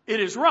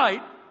it is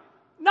right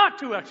not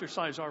to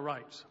exercise our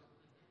rights.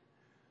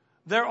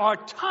 There are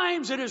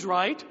times it is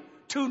right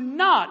to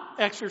not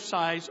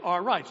exercise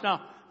our rights.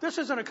 Now, this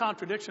isn't a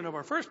contradiction of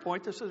our first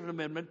point. This is an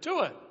amendment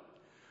to it.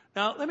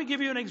 Now, let me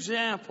give you an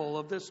example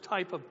of this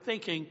type of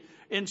thinking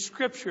in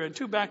Scripture, and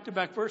two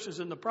back-to-back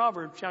verses in the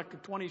Proverbs, chapter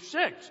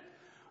 26.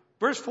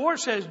 Verse 4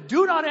 says,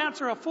 do not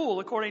answer a fool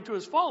according to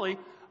his folly,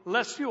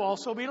 lest you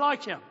also be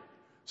like him.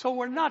 So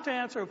we're not to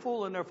answer a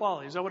fool in their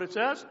folly. Is that what it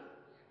says?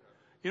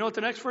 You know what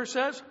the next verse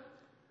says?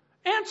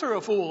 Answer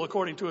a fool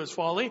according to his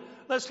folly,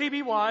 lest he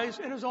be wise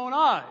in his own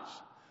eyes.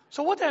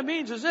 So what that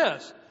means is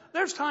this.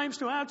 There's times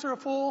to answer a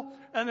fool,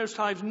 and there's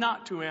times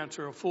not to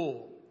answer a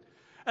fool.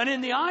 And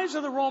in the eyes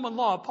of the Roman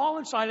law, Paul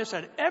and Silas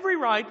had every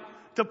right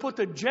to put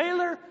the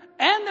jailer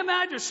and the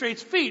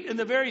magistrate's feet in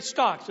the very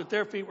stocks that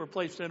their feet were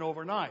placed in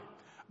overnight.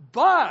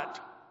 But,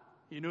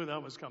 you knew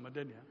that was coming,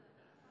 didn't you?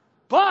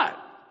 But,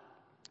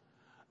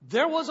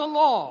 there was a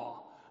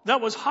law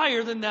that was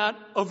higher than that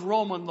of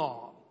Roman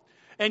law.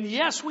 And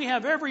yes, we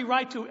have every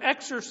right to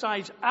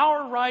exercise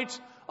our rights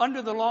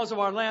under the laws of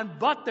our land,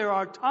 but there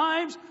are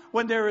times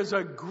when there is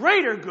a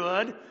greater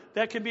good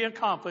that can be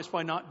accomplished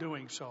by not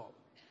doing so.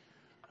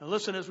 Now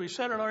listen, as we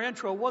said in our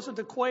intro, it wasn't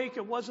the quake,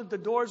 it wasn't the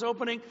doors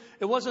opening,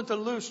 it wasn't the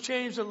loose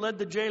change that led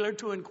the jailer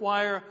to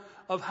inquire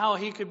of how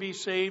he could be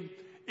saved.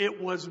 It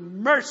was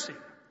mercy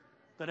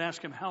that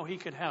asked him how he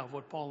could have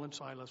what Paul and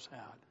Silas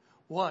had.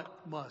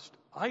 What must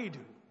I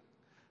do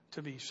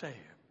to be saved?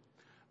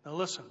 Now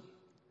listen,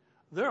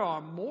 there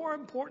are more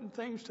important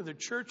things to the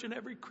church and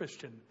every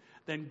Christian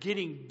than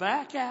getting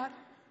back at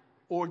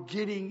or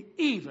getting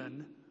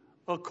even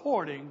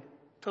according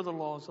to the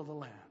laws of the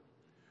land.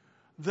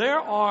 There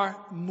are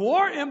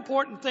more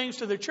important things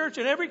to the church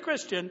and every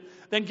Christian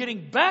than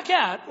getting back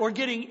at or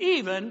getting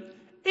even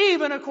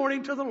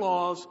according to the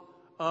laws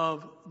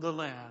of the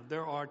land.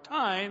 There are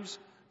times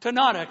to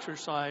not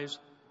exercise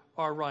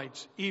our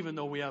rights, even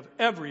though we have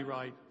every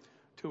right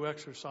to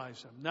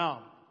exercise them.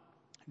 Now,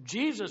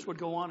 Jesus would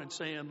go on and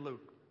say in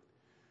Luke,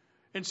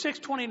 in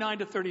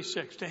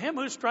 6:29-36, to him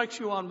who strikes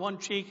you on one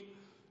cheek,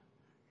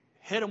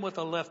 hit him with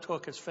a left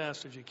hook as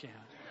fast as you can.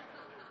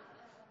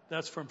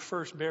 That's from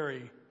First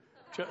Barry.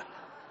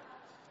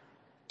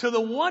 To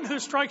the one who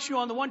strikes you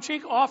on the one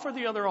cheek, offer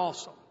the other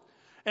also.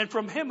 And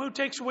from him who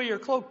takes away your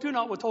cloak, do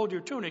not withhold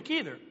your tunic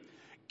either.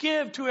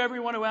 Give to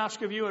everyone who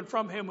asks of you, and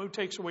from him who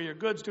takes away your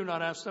goods, do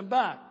not ask them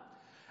back.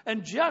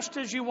 And just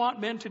as you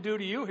want men to do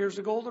to you, here's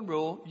the golden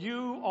rule,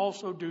 you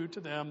also do to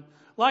them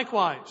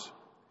likewise.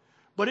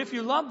 But if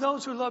you love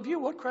those who love you,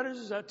 what credit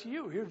is that to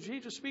you? Here's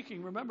Jesus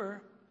speaking,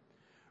 remember.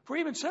 For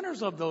even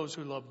sinners love those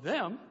who love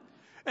them.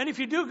 And if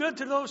you do good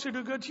to those who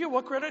do good to you,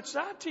 what credit is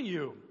that to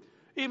you?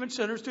 Even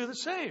sinners do the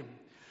same.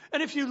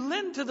 And if you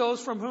lend to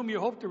those from whom you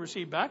hope to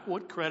receive back,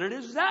 what credit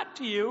is that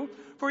to you?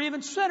 For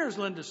even sinners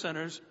lend to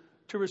sinners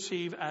to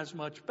receive as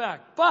much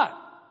back. But,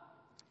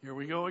 here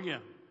we go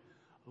again.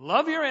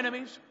 Love your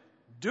enemies,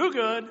 do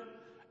good,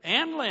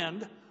 and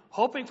lend,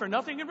 hoping for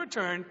nothing in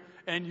return,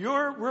 and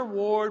your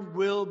reward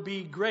will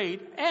be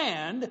great,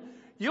 and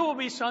you will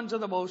be sons of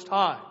the Most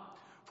High.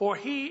 For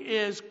he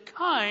is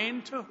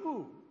kind to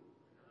who?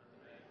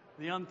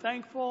 The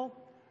unthankful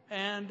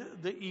and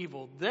the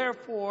evil.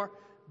 Therefore,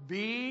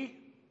 be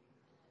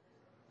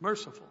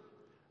merciful,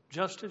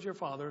 just as your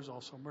Father is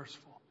also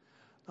merciful.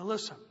 Now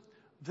listen,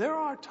 there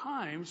are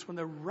times when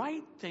the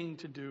right thing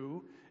to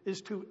do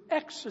is to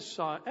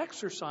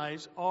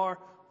exercise our,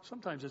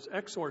 sometimes it's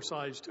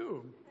exorcise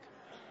too.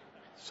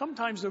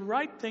 Sometimes the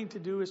right thing to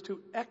do is to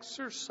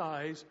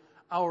exercise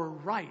our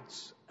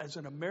rights as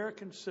an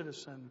American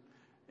citizen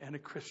and a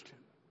Christian.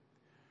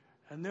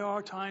 And there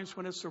are times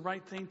when it's the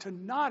right thing to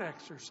not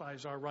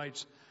exercise our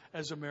rights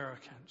as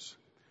Americans.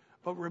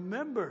 But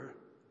remember,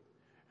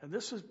 and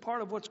this is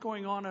part of what's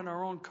going on in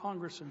our own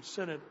Congress and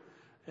Senate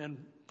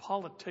and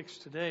politics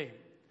today,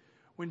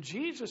 when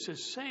Jesus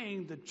is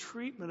saying the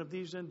treatment of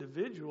these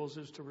individuals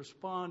is to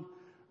respond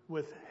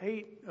with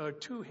hate,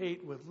 to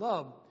hate with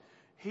love,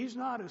 he's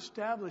not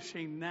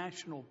establishing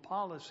national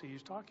policy.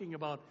 He's talking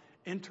about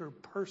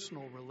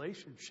interpersonal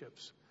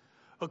relationships.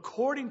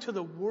 According to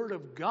the Word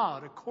of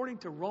God, according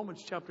to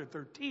Romans chapter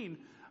 13,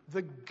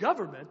 the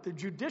government, the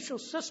judicial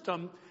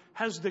system,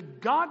 has the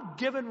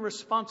God-given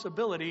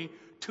responsibility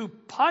to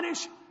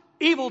punish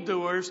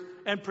evildoers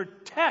and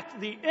protect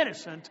the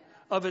innocent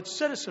of its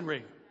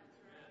citizenry.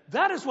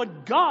 That is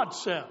what God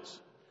says.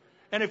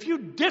 And if you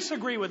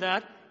disagree with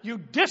that, you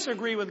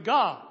disagree with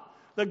God.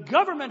 The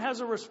government has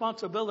a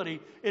responsibility.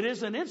 It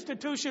is an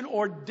institution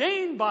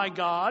ordained by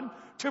God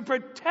to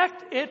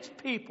protect its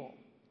people,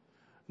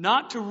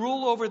 not to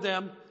rule over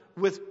them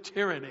with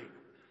tyranny.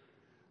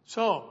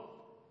 So,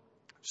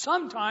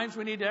 sometimes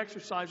we need to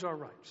exercise our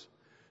rights.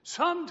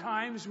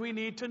 Sometimes we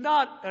need to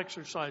not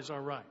exercise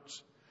our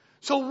rights.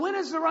 So when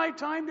is the right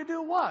time to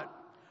do what?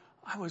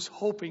 I was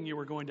hoping you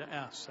were going to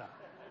ask that.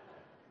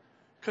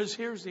 Because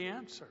here's the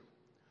answer.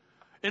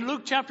 In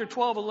Luke chapter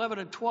 12, 11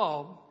 and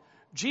 12,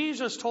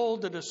 Jesus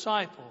told the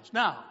disciples,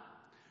 now,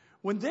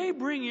 when they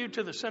bring you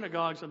to the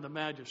synagogues and the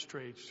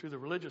magistrates, through the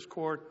religious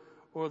court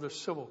or the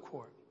civil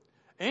court,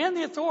 and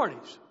the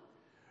authorities,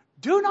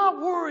 do not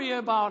worry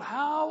about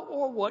how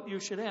or what you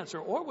should answer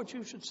or what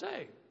you should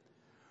say.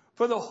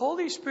 For the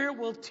Holy Spirit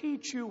will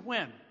teach you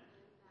when?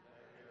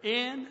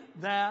 In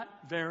that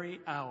very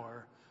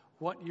hour,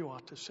 what you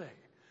ought to say.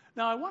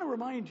 Now, I want to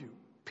remind you,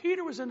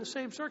 Peter was in the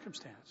same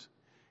circumstance.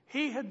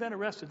 He had been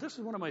arrested. This is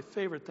one of my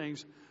favorite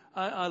things.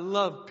 I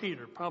love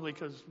Peter, probably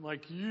because,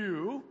 like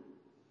you,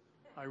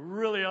 I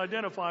really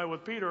identify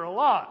with Peter a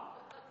lot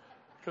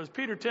because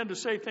Peter tended to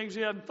say things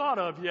he hadn't thought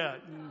of yet.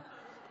 And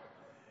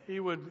he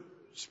would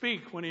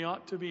speak when he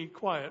ought to be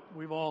quiet.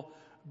 We've all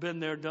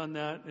been there, done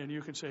that, and you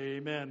can say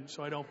amen,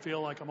 so I don't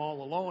feel like I'm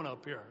all alone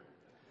up here.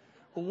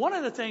 But one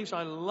of the things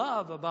I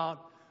love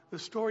about the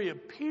story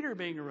of Peter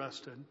being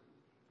arrested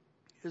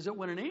is that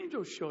when an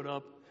angel showed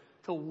up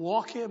to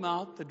walk him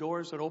out the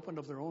doors that opened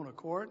of their own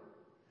accord,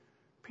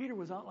 Peter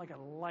was out like a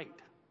light.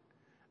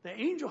 The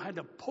angel had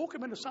to poke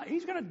him in the side.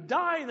 He's going to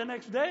die the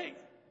next day.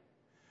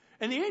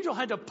 And the angel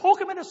had to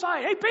poke him in the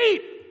side. Hey,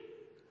 Pete,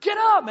 get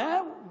up,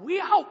 man. We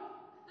out.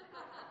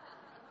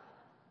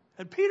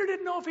 And Peter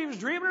didn't know if he was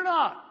dreaming or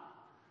not.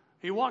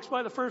 He walks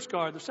by the first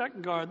guard, the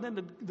second guard, and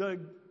then the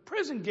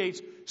prison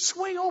gates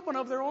swing open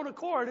of their own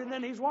accord, and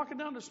then he's walking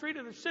down the street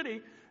of the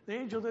city. The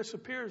angel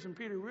disappears, and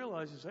Peter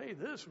realizes, hey,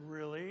 this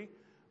really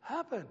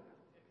happened.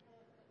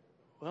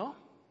 Well,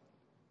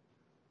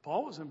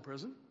 Paul was in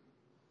prison.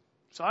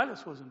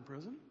 Silas was in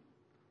prison.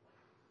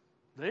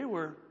 They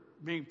were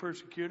being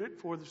persecuted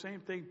for the same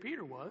thing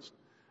Peter was,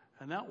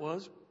 and that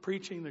was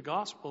preaching the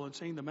gospel and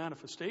seeing the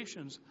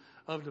manifestations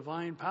of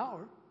divine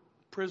power.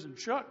 Prison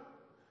shut.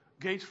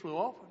 Gates flew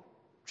open.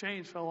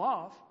 Chains fell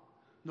off.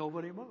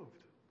 Nobody moved.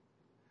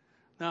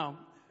 Now,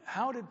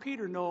 how did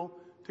Peter know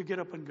to get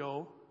up and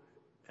go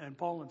and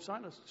Paul and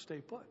Silas to stay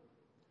put?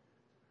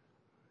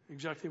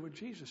 Exactly what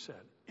Jesus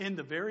said. In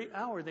the very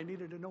hour they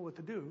needed to know what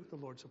to do, the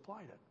Lord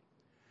supplied it.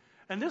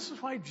 And this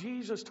is why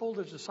Jesus told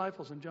his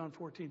disciples in John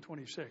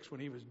 14:26, when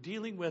he was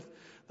dealing with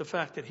the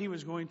fact that he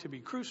was going to be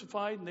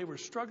crucified and they were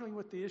struggling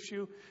with the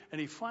issue,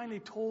 and he finally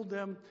told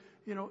them,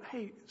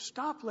 hey,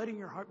 stop letting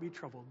your heart be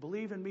troubled.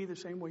 Believe in me the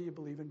same way you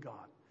believe in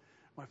God.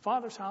 My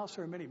Father's house,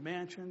 there are many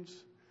mansions,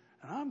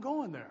 and I'm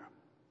going there.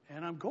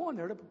 And I'm going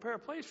there to prepare a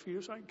place for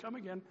you so I can come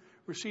again,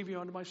 receive you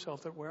unto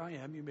myself, that where I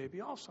am, you may be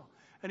also.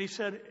 And he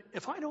said,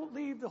 if I don't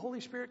leave, the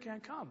Holy Spirit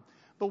can't come.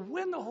 But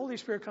when the Holy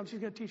Spirit comes,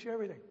 he's going to teach you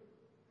everything.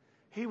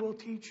 He will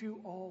teach you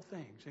all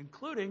things,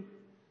 including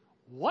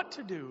what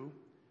to do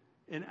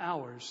in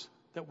hours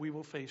that we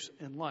will face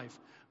in life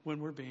when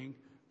we're being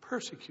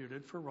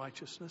persecuted for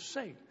righteousness'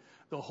 sake.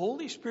 The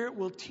Holy Spirit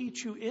will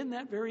teach you in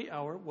that very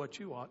hour what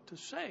you ought to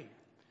say.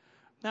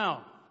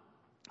 Now,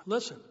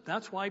 listen,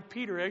 that's why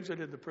Peter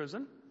exited the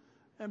prison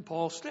and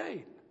Paul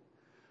stayed.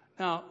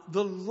 Now,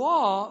 the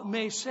law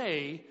may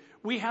say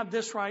we have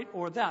this right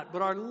or that,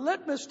 but our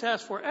litmus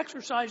test for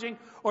exercising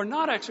or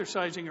not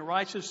exercising our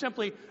rights is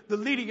simply the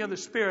leading of the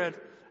Spirit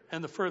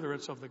and the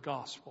furtherance of the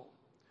gospel.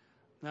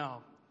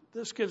 Now,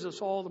 this gives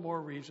us all the more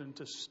reason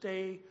to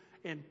stay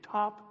in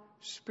top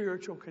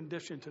spiritual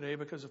condition today,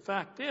 because the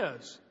fact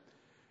is,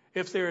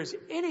 if there is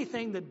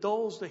anything that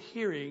dulls the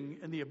hearing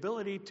and the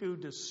ability to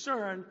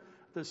discern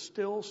the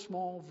still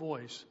small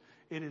voice,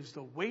 it is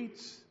the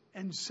weights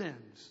and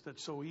sins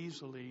that so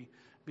easily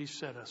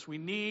beset us. We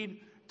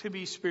need to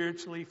be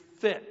spiritually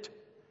fit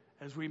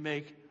as we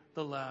make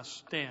the last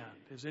stand.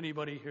 Is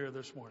anybody here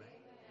this morning?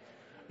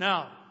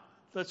 Now,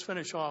 let's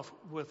finish off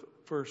with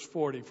verse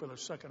 40 for the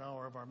second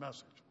hour of our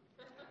message.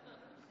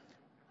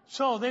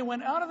 So they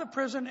went out of the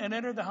prison and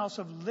entered the house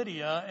of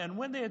Lydia, and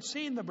when they had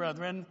seen the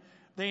brethren,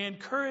 they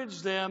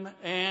encouraged them,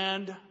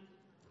 and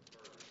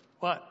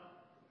what?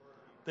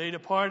 They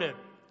departed.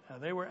 Now,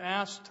 they were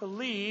asked to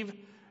leave,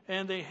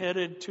 and they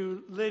headed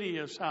to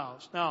Lydia's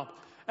house. Now,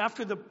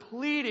 after the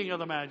pleading of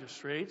the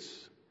magistrates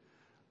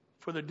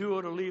for the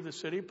duo to leave the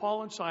city,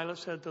 Paul and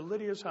Silas head to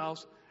Lydia's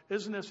house.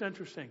 Isn't this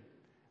interesting?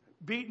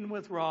 Beaten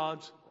with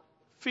rods,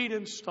 feet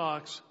in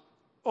stocks,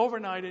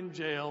 overnight in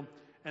jail,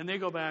 and they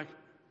go back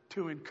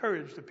to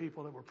encourage the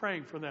people that were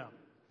praying for them.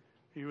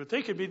 You would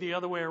think it'd be the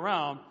other way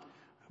around,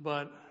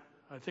 but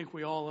I think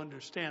we all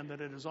understand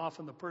that it is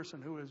often the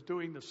person who is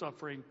doing the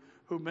suffering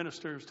who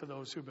ministers to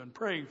those who've been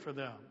praying for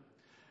them.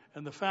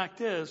 And the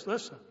fact is,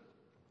 listen,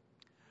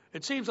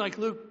 it seems like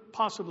Luke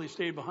possibly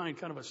stayed behind,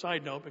 kind of a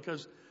side note,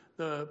 because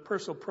the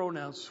personal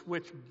pronouns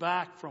switch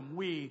back from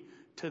we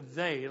to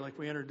they, like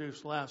we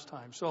introduced last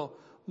time. So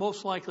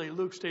most likely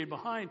Luke stayed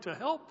behind to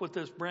help with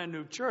this brand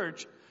new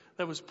church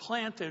that was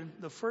planted,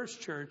 the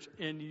first church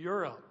in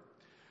Europe.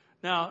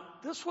 Now,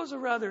 this was a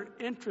rather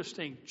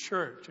interesting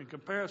church in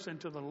comparison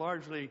to the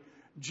largely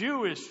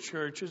Jewish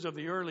churches of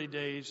the early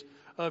days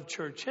of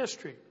church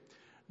history.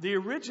 The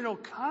original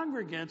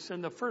congregants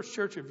in the first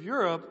church of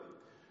Europe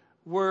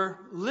were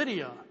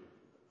Lydia,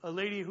 a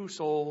lady who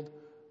sold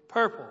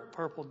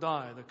purple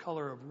dye, the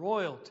color of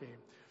royalty.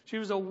 She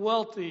was a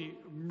wealthy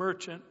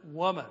merchant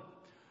woman.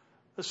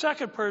 The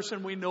second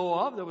person we know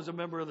of that was a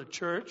member of the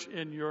church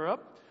in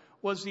Europe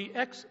was the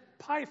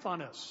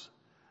ex-Pythoness,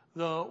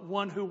 the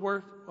one who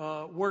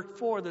worked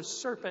for the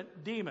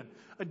serpent demon,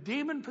 a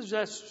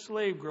demon-possessed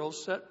slave girl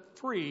set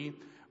free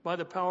by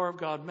the power of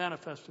God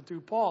manifested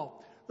through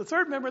Paul. The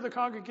third member of the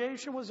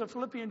congregation was a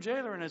Philippian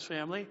jailer and his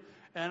family,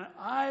 and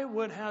I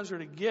would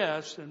hazard a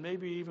guess, and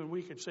maybe even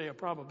we could say a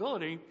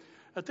probability,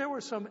 that there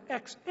were some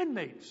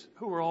ex-inmates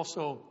who were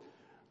also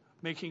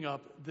making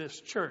up this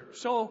church.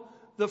 So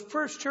the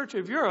first church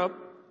of Europe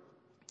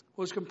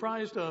was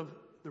comprised of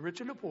the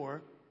rich and the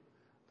poor,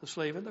 the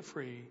slave and the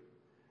free,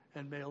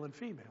 and male and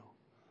female.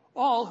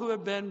 All who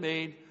have been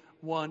made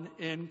one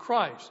in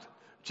Christ.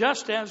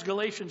 Just as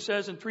Galatians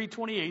says in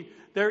 3:28,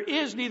 there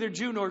is neither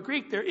Jew nor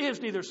Greek, there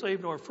is neither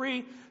slave nor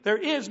free, there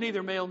is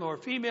neither male nor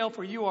female,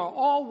 for you are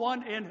all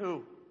one in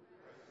who?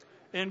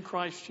 In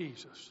Christ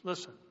Jesus.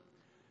 Listen,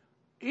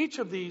 each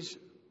of these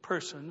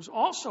persons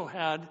also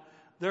had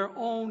their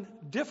own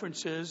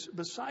differences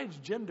besides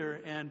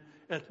gender and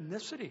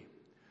ethnicity.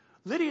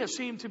 Lydia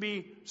seemed to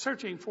be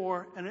searching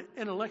for an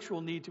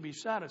intellectual need to be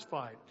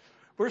satisfied.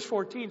 Verse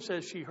 14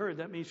 says she heard.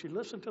 That means she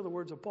listened to the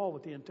words of Paul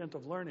with the intent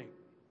of learning.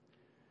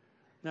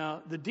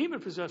 Now, the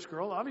demon-possessed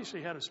girl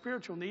obviously had a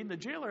spiritual need, and the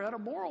jailer had a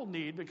moral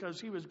need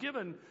because he was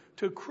given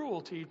to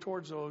cruelty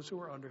towards those who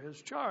were under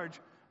his charge,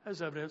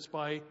 as evidenced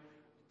by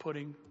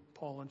putting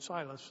Paul and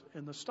Silas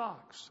in the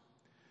stocks.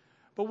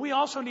 But we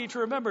also need to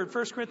remember in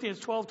 1 Corinthians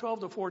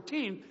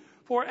 12:12-14,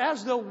 for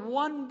as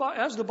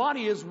the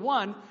body is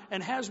one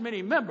and has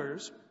many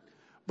members,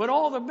 but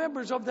all the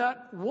members of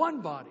that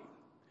one body,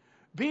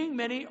 being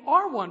many,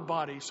 are one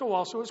body, so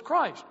also is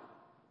Christ.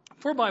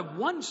 For by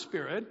one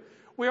Spirit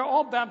we are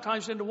all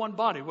baptized into one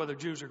body, whether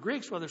Jews or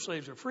Greeks, whether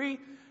slaves or free,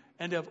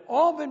 and have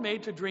all been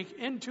made to drink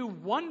into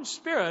one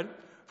Spirit.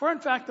 For in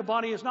fact, the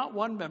body is not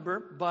one member,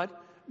 but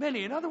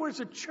many. In other words,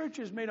 the church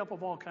is made up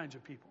of all kinds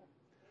of people.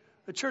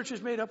 The church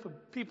is made up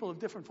of people of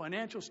different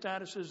financial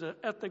statuses,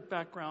 ethnic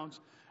backgrounds,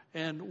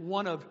 and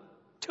one of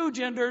two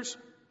genders,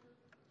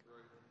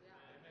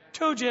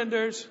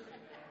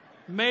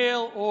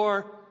 male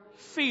or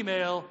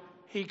female.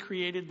 He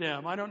created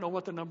them. I don't know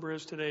what the number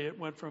is today. It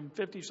went from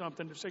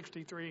 50-something to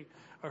 63.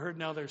 I heard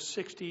now there's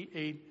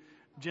 68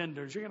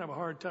 genders. You're going to have a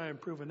hard time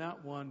proving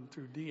that one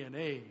through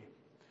DNA.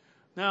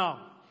 Now,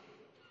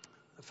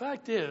 the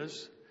fact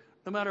is,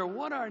 no matter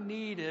what our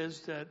need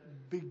is that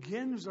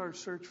begins our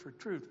search for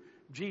truth,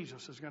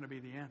 Jesus is going to be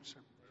the answer.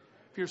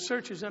 If your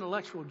search is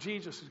intellectual,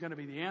 Jesus is going to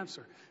be the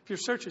answer. If your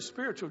search is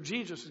spiritual,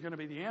 Jesus is going to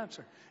be the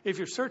answer. If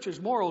your search is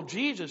moral,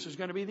 Jesus is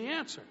going to be the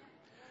answer.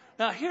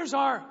 Now, here's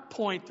our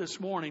point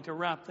this morning to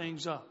wrap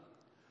things up.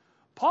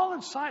 Paul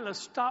and Silas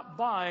stopped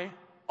by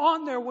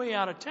on their way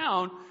out of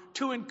town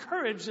to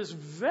encourage this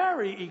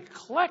very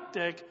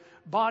eclectic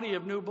body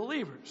of new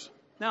believers.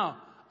 Now,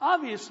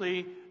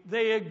 obviously,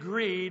 they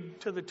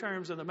agreed to the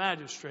terms of the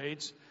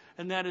magistrates,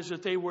 and that is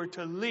that they were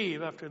to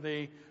leave after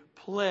they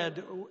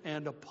pled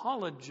and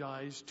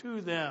apologized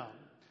to them.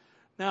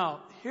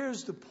 Now,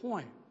 here's the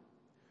point.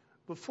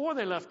 Before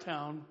they left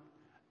town,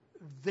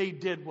 they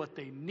did what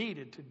they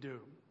needed to do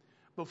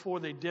before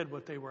they did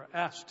what they were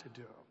asked to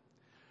do.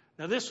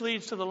 Now, this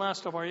leads to the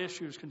last of our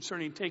issues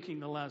concerning taking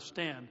the last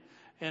stand,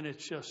 and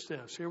it's just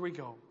this. Here we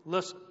go.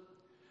 Listen.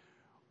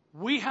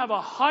 We have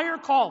a higher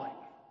calling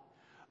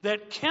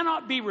that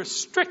cannot be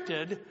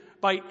restricted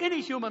by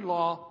any human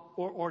law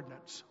or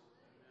ordinance.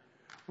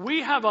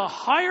 We have a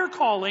higher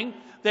calling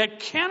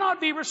that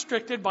cannot be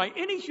restricted by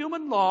any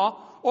human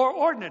law or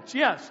ordinance.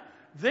 Yes,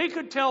 they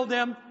could tell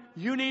them,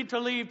 you need to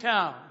leave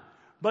town.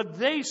 But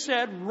they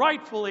said,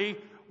 rightfully,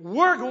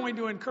 we're going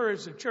to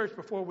encourage the church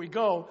before we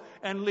go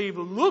and leave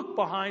Luke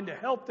behind to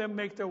help them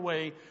make their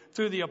way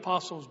through the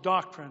apostles'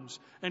 doctrines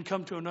and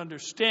come to an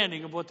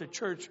understanding of what the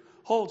church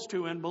holds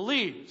to and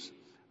believes.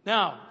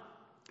 Now,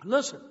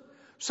 listen,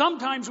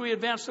 sometimes we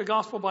advance the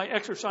gospel by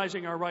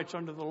exercising our rights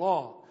under the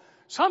law.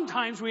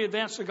 Sometimes we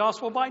advance the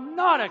gospel by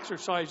not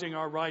exercising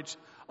our rights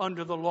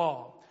under the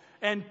law.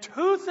 And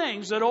two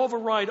things that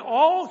override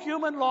all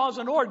human laws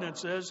and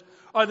ordinances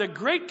are the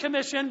Great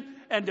Commission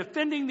and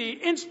defending the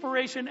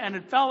inspiration and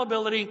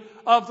infallibility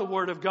of the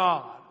Word of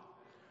God.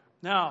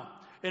 Now,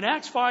 in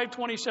Acts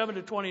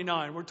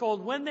 5:27-29, we're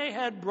told when they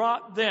had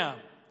brought them,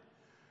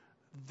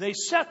 they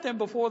set them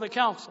before the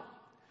council.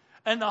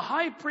 And the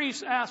high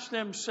priest asked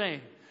them,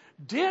 saying,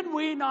 did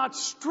we not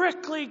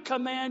strictly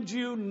command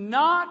you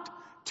not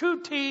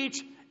to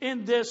teach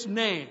in this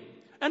name?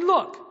 And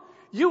look,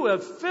 you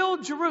have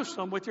filled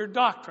Jerusalem with your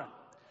doctrine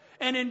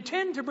and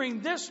intend to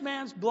bring this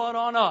man's blood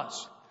on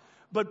us.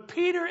 But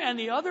Peter and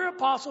the other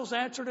apostles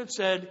answered and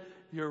said,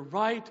 you're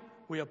right,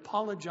 we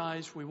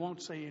apologize, we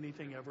won't say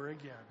anything ever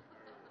again.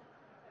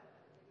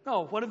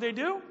 No, what did they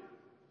do?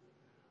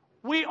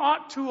 We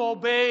ought to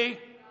obey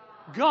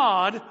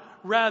God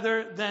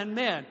rather than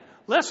men.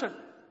 Listen,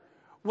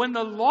 when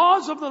the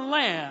laws of the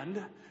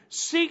land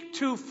seek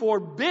to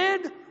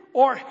forbid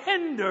or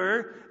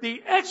hinder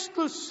the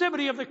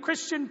exclusivity of the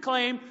Christian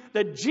claim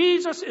that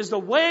Jesus is the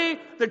way,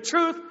 the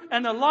truth,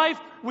 and the life,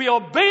 we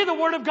obey the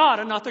Word of God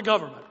and not the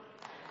government.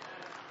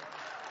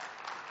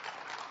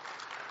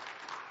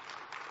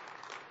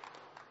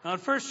 Now in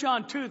 1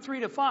 John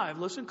 2:3-5,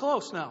 listen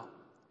close now.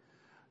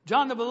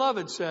 John the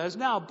Beloved says,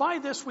 now by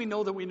this we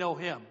know that we know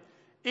Him,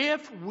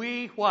 if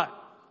we what?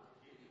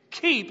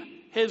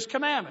 Keep His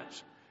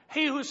commandments.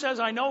 He who says,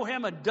 I know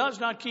Him and does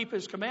not keep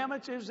His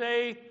commandments is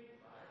a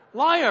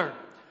liar.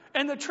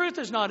 And the truth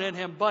is not in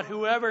him, but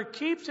whoever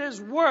keeps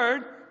His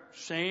word,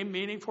 same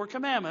meaning for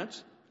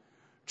commandments,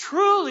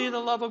 truly the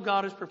love of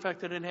God is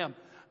perfected in him.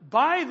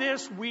 By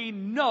this we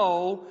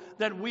know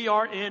that we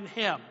are in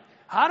Him.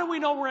 How do we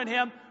know we're in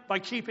Him? By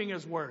keeping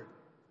His word.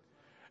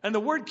 And the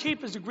word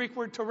keep is the Greek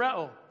word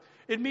tereo.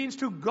 It means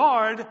to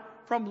guard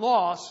from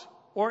loss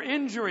or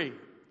injury.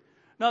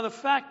 Now the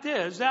fact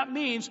is, that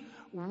means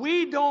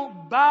we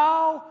don't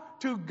bow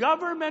to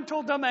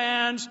governmental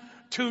demands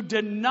to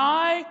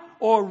deny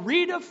or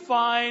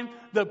redefine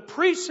the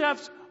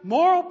precepts,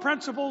 moral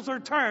principles, or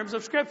terms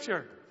of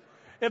Scripture.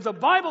 If the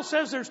Bible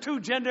says there's two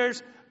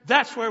genders,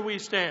 that's where we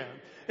stand.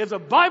 If the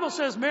Bible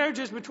says marriage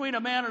is between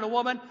a man and a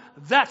woman,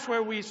 that's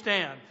where we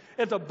stand.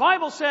 If the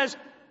Bible says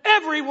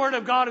every word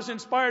of God is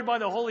inspired by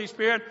the Holy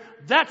Spirit,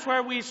 that's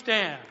where we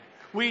stand.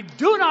 We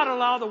do not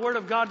allow the Word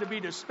of God to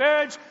be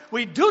disparaged.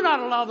 We do not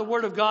allow the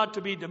Word of God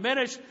to be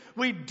diminished.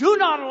 We do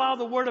not allow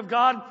the Word of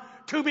God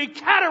to be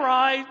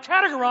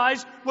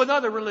categorized with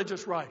other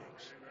religious writings.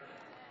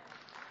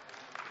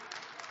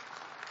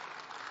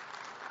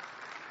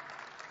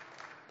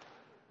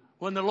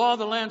 When the law of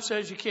the land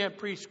says you can't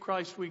preach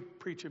Christ, we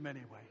preach Him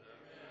anyway.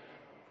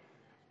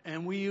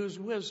 And we use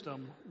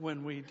wisdom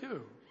when we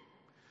do.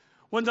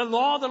 When the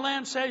law of the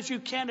land says you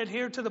can't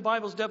adhere to the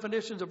Bible's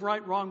definitions of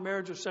right, wrong,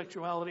 marriage, or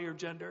sexuality, or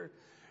gender,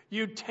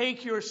 you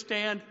take your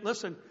stand.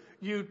 Listen,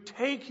 you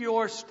take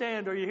your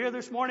stand. Are you here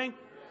this morning?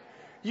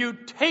 You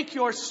take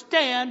your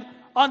stand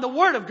on the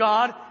Word of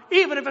God,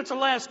 even if it's the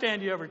last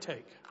stand you ever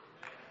take.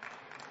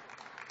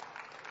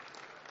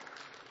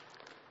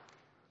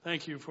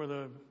 Thank you for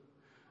the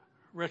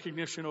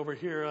recognition over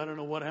here. I don't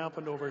know what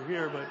happened over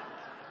here, but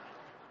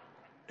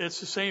it's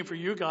the same for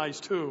you guys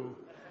too.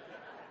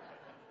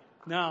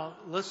 Now,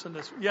 listen to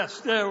this.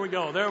 Yes, there we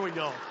go. There we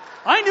go.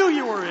 I knew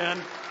you were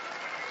in.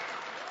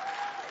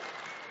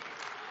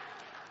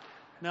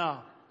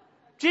 Now,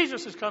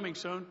 Jesus is coming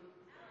soon.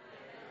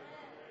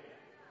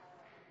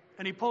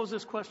 And He posed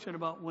this question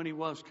about when He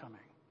was coming.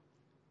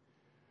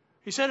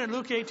 He said in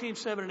Luke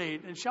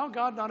 18:7-8, "And shall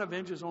God not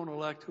avenge His own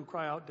elect who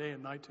cry out day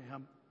and night to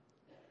Him?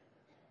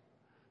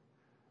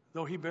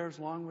 Though He bears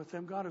long with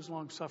them." God is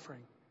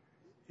long-suffering.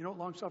 You know what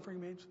long-suffering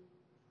means?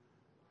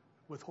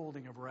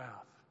 Withholding of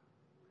wrath.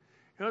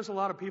 You know, there's a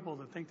lot of people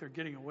that think they're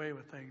getting away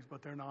with things,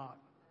 but they're not.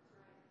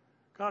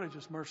 God is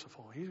just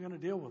merciful. He's going to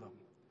deal with them.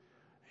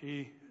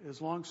 He is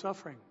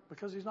long-suffering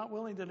because He's not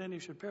willing that any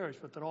should perish,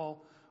 but that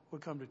all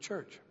would come to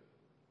church.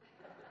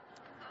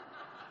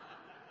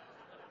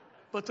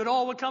 But that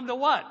all would come to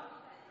what?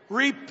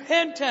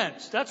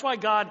 Repentance. That's why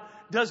God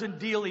doesn't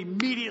deal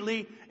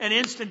immediately and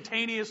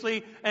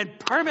instantaneously and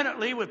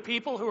permanently with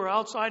people who are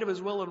outside of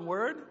His will and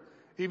word,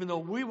 even though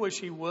we wish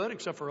He would,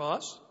 except for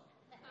us.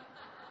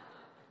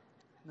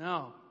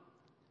 No.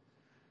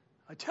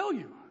 I tell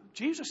you,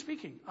 Jesus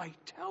speaking, I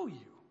tell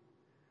you,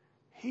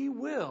 He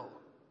will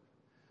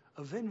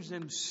avenge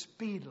them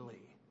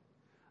speedily.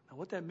 Now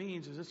what that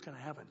means is it's going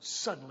to happen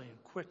suddenly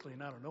and quickly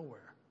and out of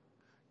nowhere,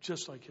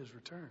 just like His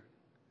return.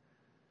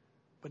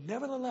 But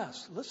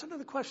nevertheless, listen to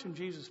the question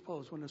Jesus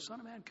posed. When the Son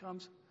of Man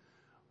comes,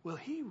 will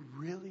He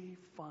really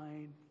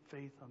find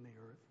faith on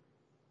the earth?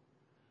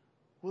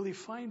 Will He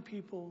find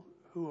people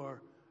who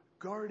are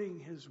guarding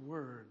His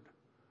word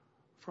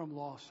from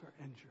loss or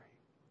injury?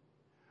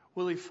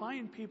 Will He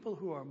find people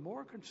who are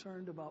more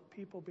concerned about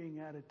people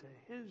being added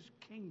to His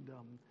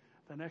kingdom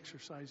than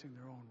exercising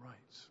their own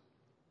rights?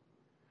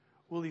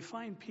 Will He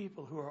find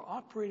people who are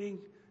operating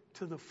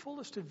to the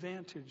fullest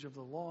advantage of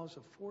the laws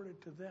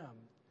afforded to them,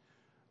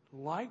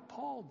 like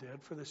Paul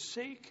did, for the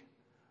sake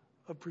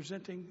of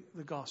presenting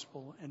the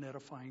gospel and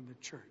edifying the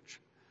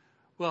church?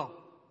 Well,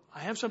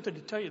 I have something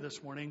to tell you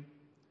this morning.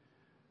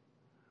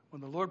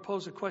 When the Lord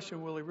posed the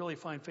question, will He really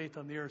find faith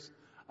on the earth,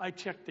 I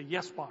checked the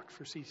yes box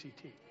for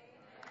CCT.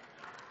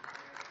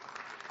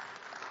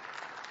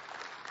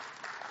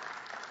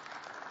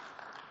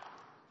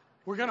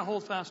 We're going to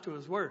hold fast to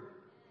His word.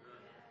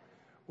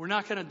 We're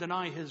not going to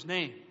deny His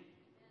name.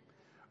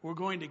 We're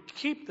going to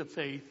keep the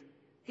faith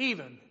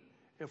even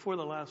if we're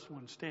the last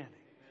one standing.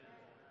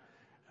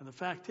 And the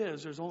fact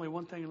is, there's only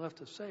one thing left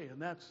to say,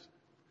 and that's,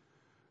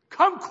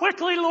 come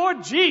quickly,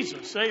 Lord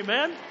Jesus.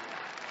 Amen.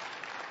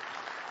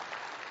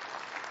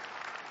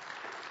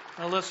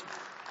 Now listen.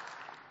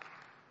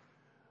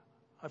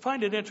 I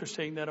find it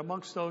interesting that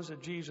amongst those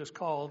that Jesus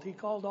called, He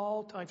called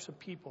all types of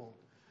people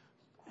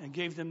and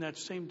gave them that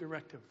same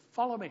directive.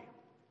 Follow me.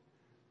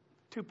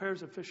 2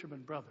 pairs of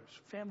fishermen brothers,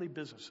 family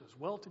businesses,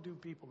 well-to-do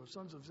people, the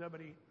sons of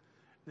Zebedee.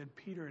 Then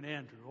Peter and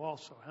Andrew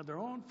also had their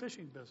own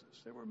fishing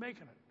business. They were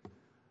making it.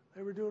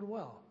 They were doing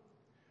well.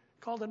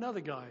 Called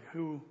another guy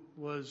who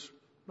was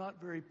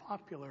not very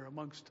popular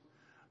amongst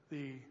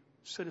the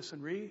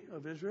citizenry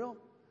of Israel,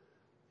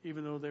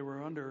 even though they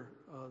were under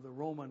the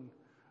Roman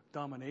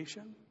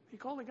domination. He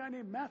called a guy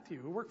named Matthew,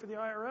 who worked for the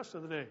IRS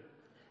of the day.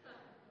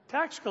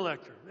 Tax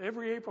collector.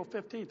 Every April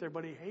 15th,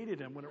 everybody hated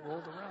him when it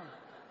rolled around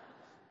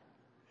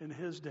in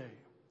his day.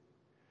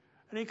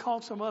 And He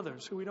called some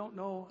others who we don't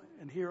know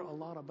and hear a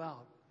lot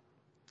about.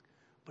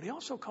 But He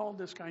also called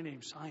this guy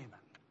named Simon.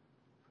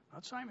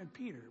 Not Simon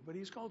Peter, but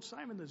he's called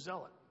Simon the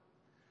Zealot.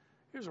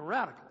 He was a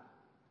radical.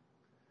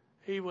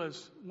 He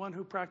was one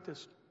who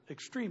practiced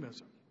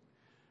extremism.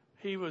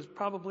 He was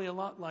probably a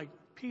lot like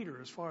Peter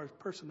as far as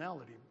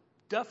personality.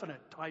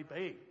 Definite type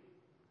A.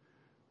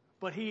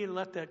 But he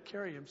let that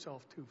carry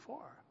himself too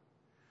far.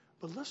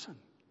 But listen,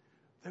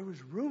 there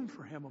was room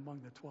for him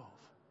among the 12.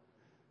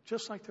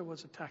 Just like there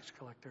was a tax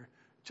collector,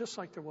 just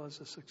like there was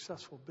a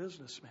successful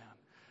businessman.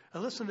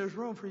 And listen, there's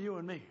room for you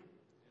and me.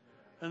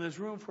 And there's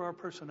room for our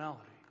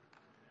personality.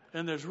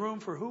 And there's room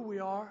for who we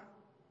are.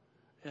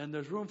 And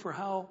there's room for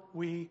how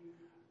we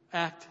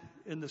act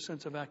in the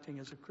sense of acting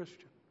as a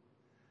Christian.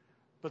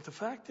 But the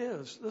fact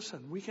is,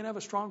 listen, we can have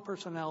a strong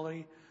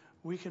personality.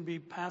 We can be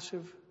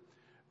passive.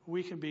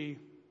 We can be,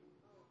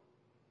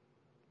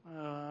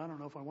 I don't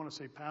know if I want to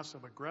say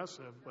passive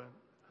aggressive, but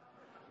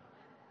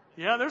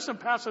yeah, there's some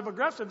passive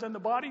aggressives in the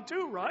body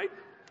too, right?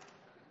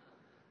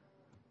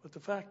 But the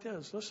fact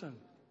is, listen,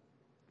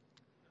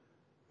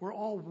 we're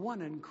all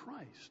one in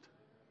Christ.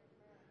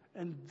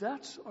 And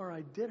that's our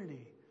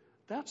identity.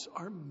 That's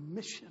our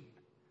mission,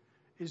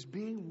 is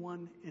being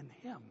one in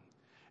Him.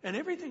 And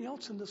everything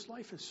else in this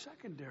life is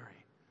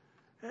secondary.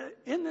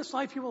 In this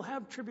life you will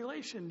have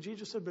tribulation.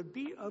 Jesus said, but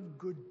be of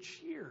good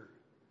cheer.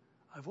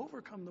 I've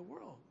overcome the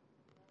world.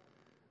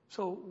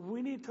 So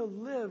we need to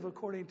live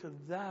according to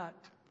that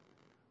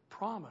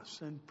promise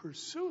and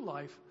pursue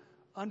life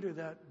under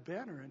that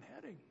banner and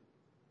heading.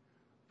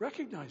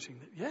 Recognizing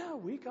that, yeah,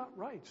 we got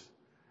rights.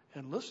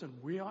 And listen,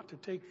 we ought to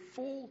take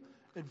full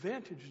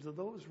advantage of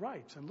those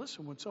rights. And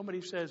listen, when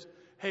somebody says,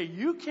 hey,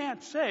 you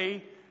can't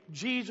say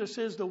Jesus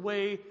is the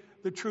way,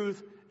 the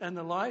truth, and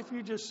the life,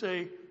 you just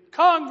say,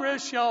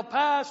 Congress shall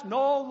pass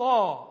no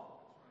law.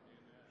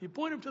 You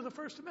point them to the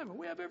First Amendment.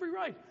 We have every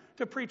right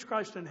to preach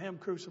Christ and Him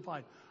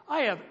crucified.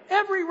 I have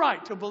every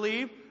right to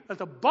believe that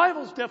the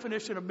Bible's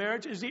definition of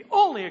marriage is the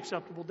only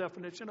acceptable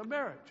definition of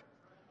marriage.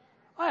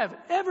 I have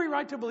every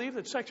right to believe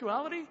that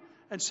sexuality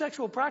and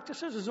sexual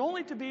practices is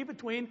only to be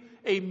between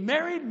a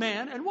married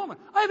man and woman.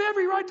 I have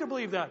every right to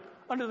believe that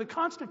under the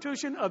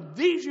Constitution of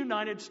these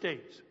United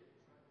States.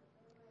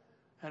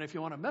 And if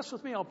you want to mess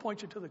with me, I'll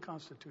point you to the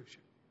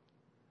Constitution.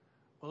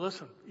 Well,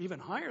 listen, even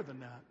higher than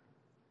that,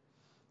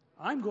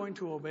 I'm going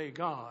to obey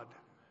God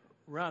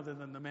rather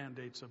than the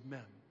mandates of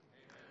men.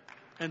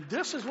 And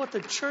this is what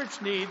the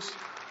church needs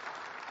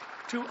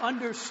to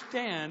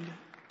understand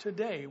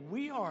today.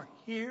 We are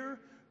here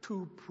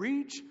to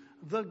preach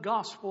the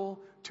gospel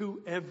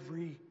to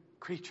every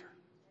creature.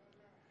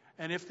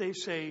 And if they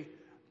say,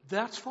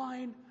 that's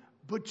fine,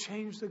 but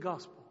change the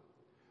gospel,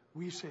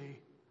 we say,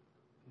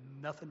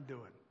 nothing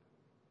doing.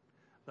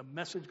 The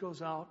message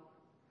goes out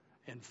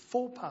in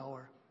full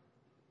power,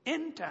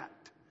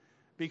 intact,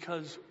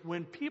 because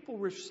when people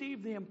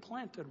receive the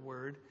implanted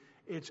word,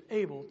 it's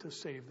able to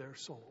save their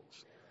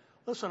souls.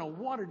 Listen, a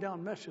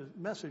watered-down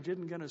message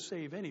isn't going to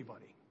save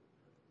anybody.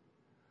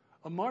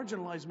 A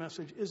marginalized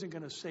message isn't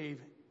going to save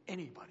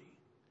anybody.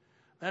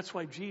 That's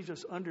why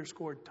Jesus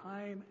underscored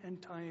time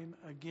and time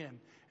again,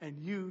 and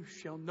you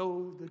shall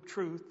know the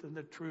truth, and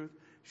the truth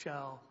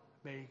shall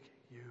make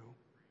you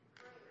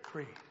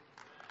free.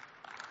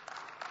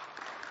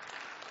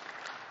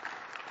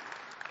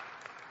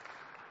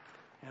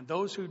 And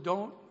those who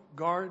don't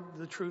guard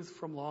the truth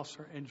from loss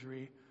or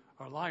injury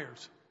are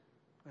liars,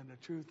 and the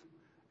truth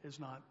is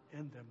not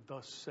in them.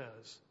 Thus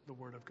says the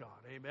Word of God.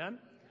 Amen?